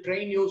 we will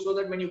train you so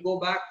that when you go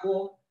back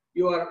home,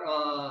 you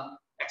are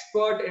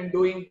expert in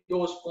doing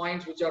those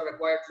points which are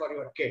required for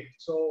your kid.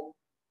 So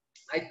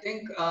I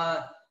think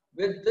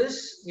with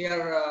this, we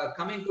are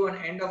coming to an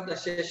end of the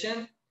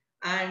session,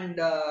 and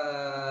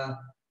I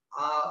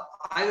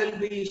will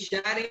be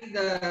sharing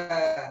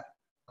the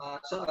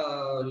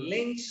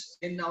links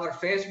in our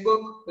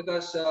Facebook,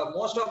 because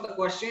most of the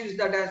questions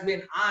that has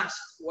been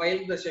asked while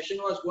the session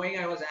was going,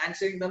 I was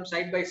answering them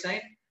side by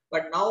side.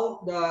 But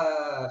now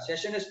the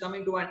session is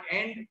coming to an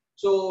end,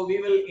 so we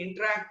will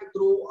interact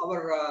through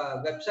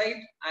our website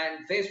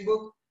and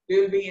Facebook.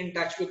 We will be in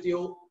touch with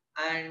you,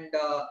 and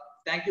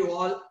thank you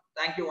all.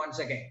 Thank you once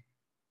again.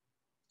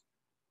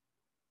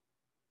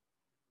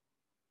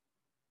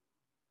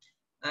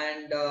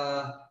 And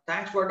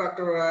thanks for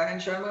Dr.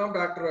 N.Shunmugom,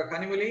 Dr.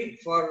 Kanimuli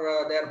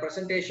for their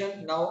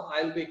presentation. Now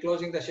I'll be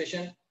closing the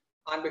session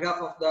on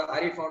behalf of the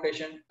Ari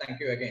Foundation. Thank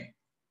you again.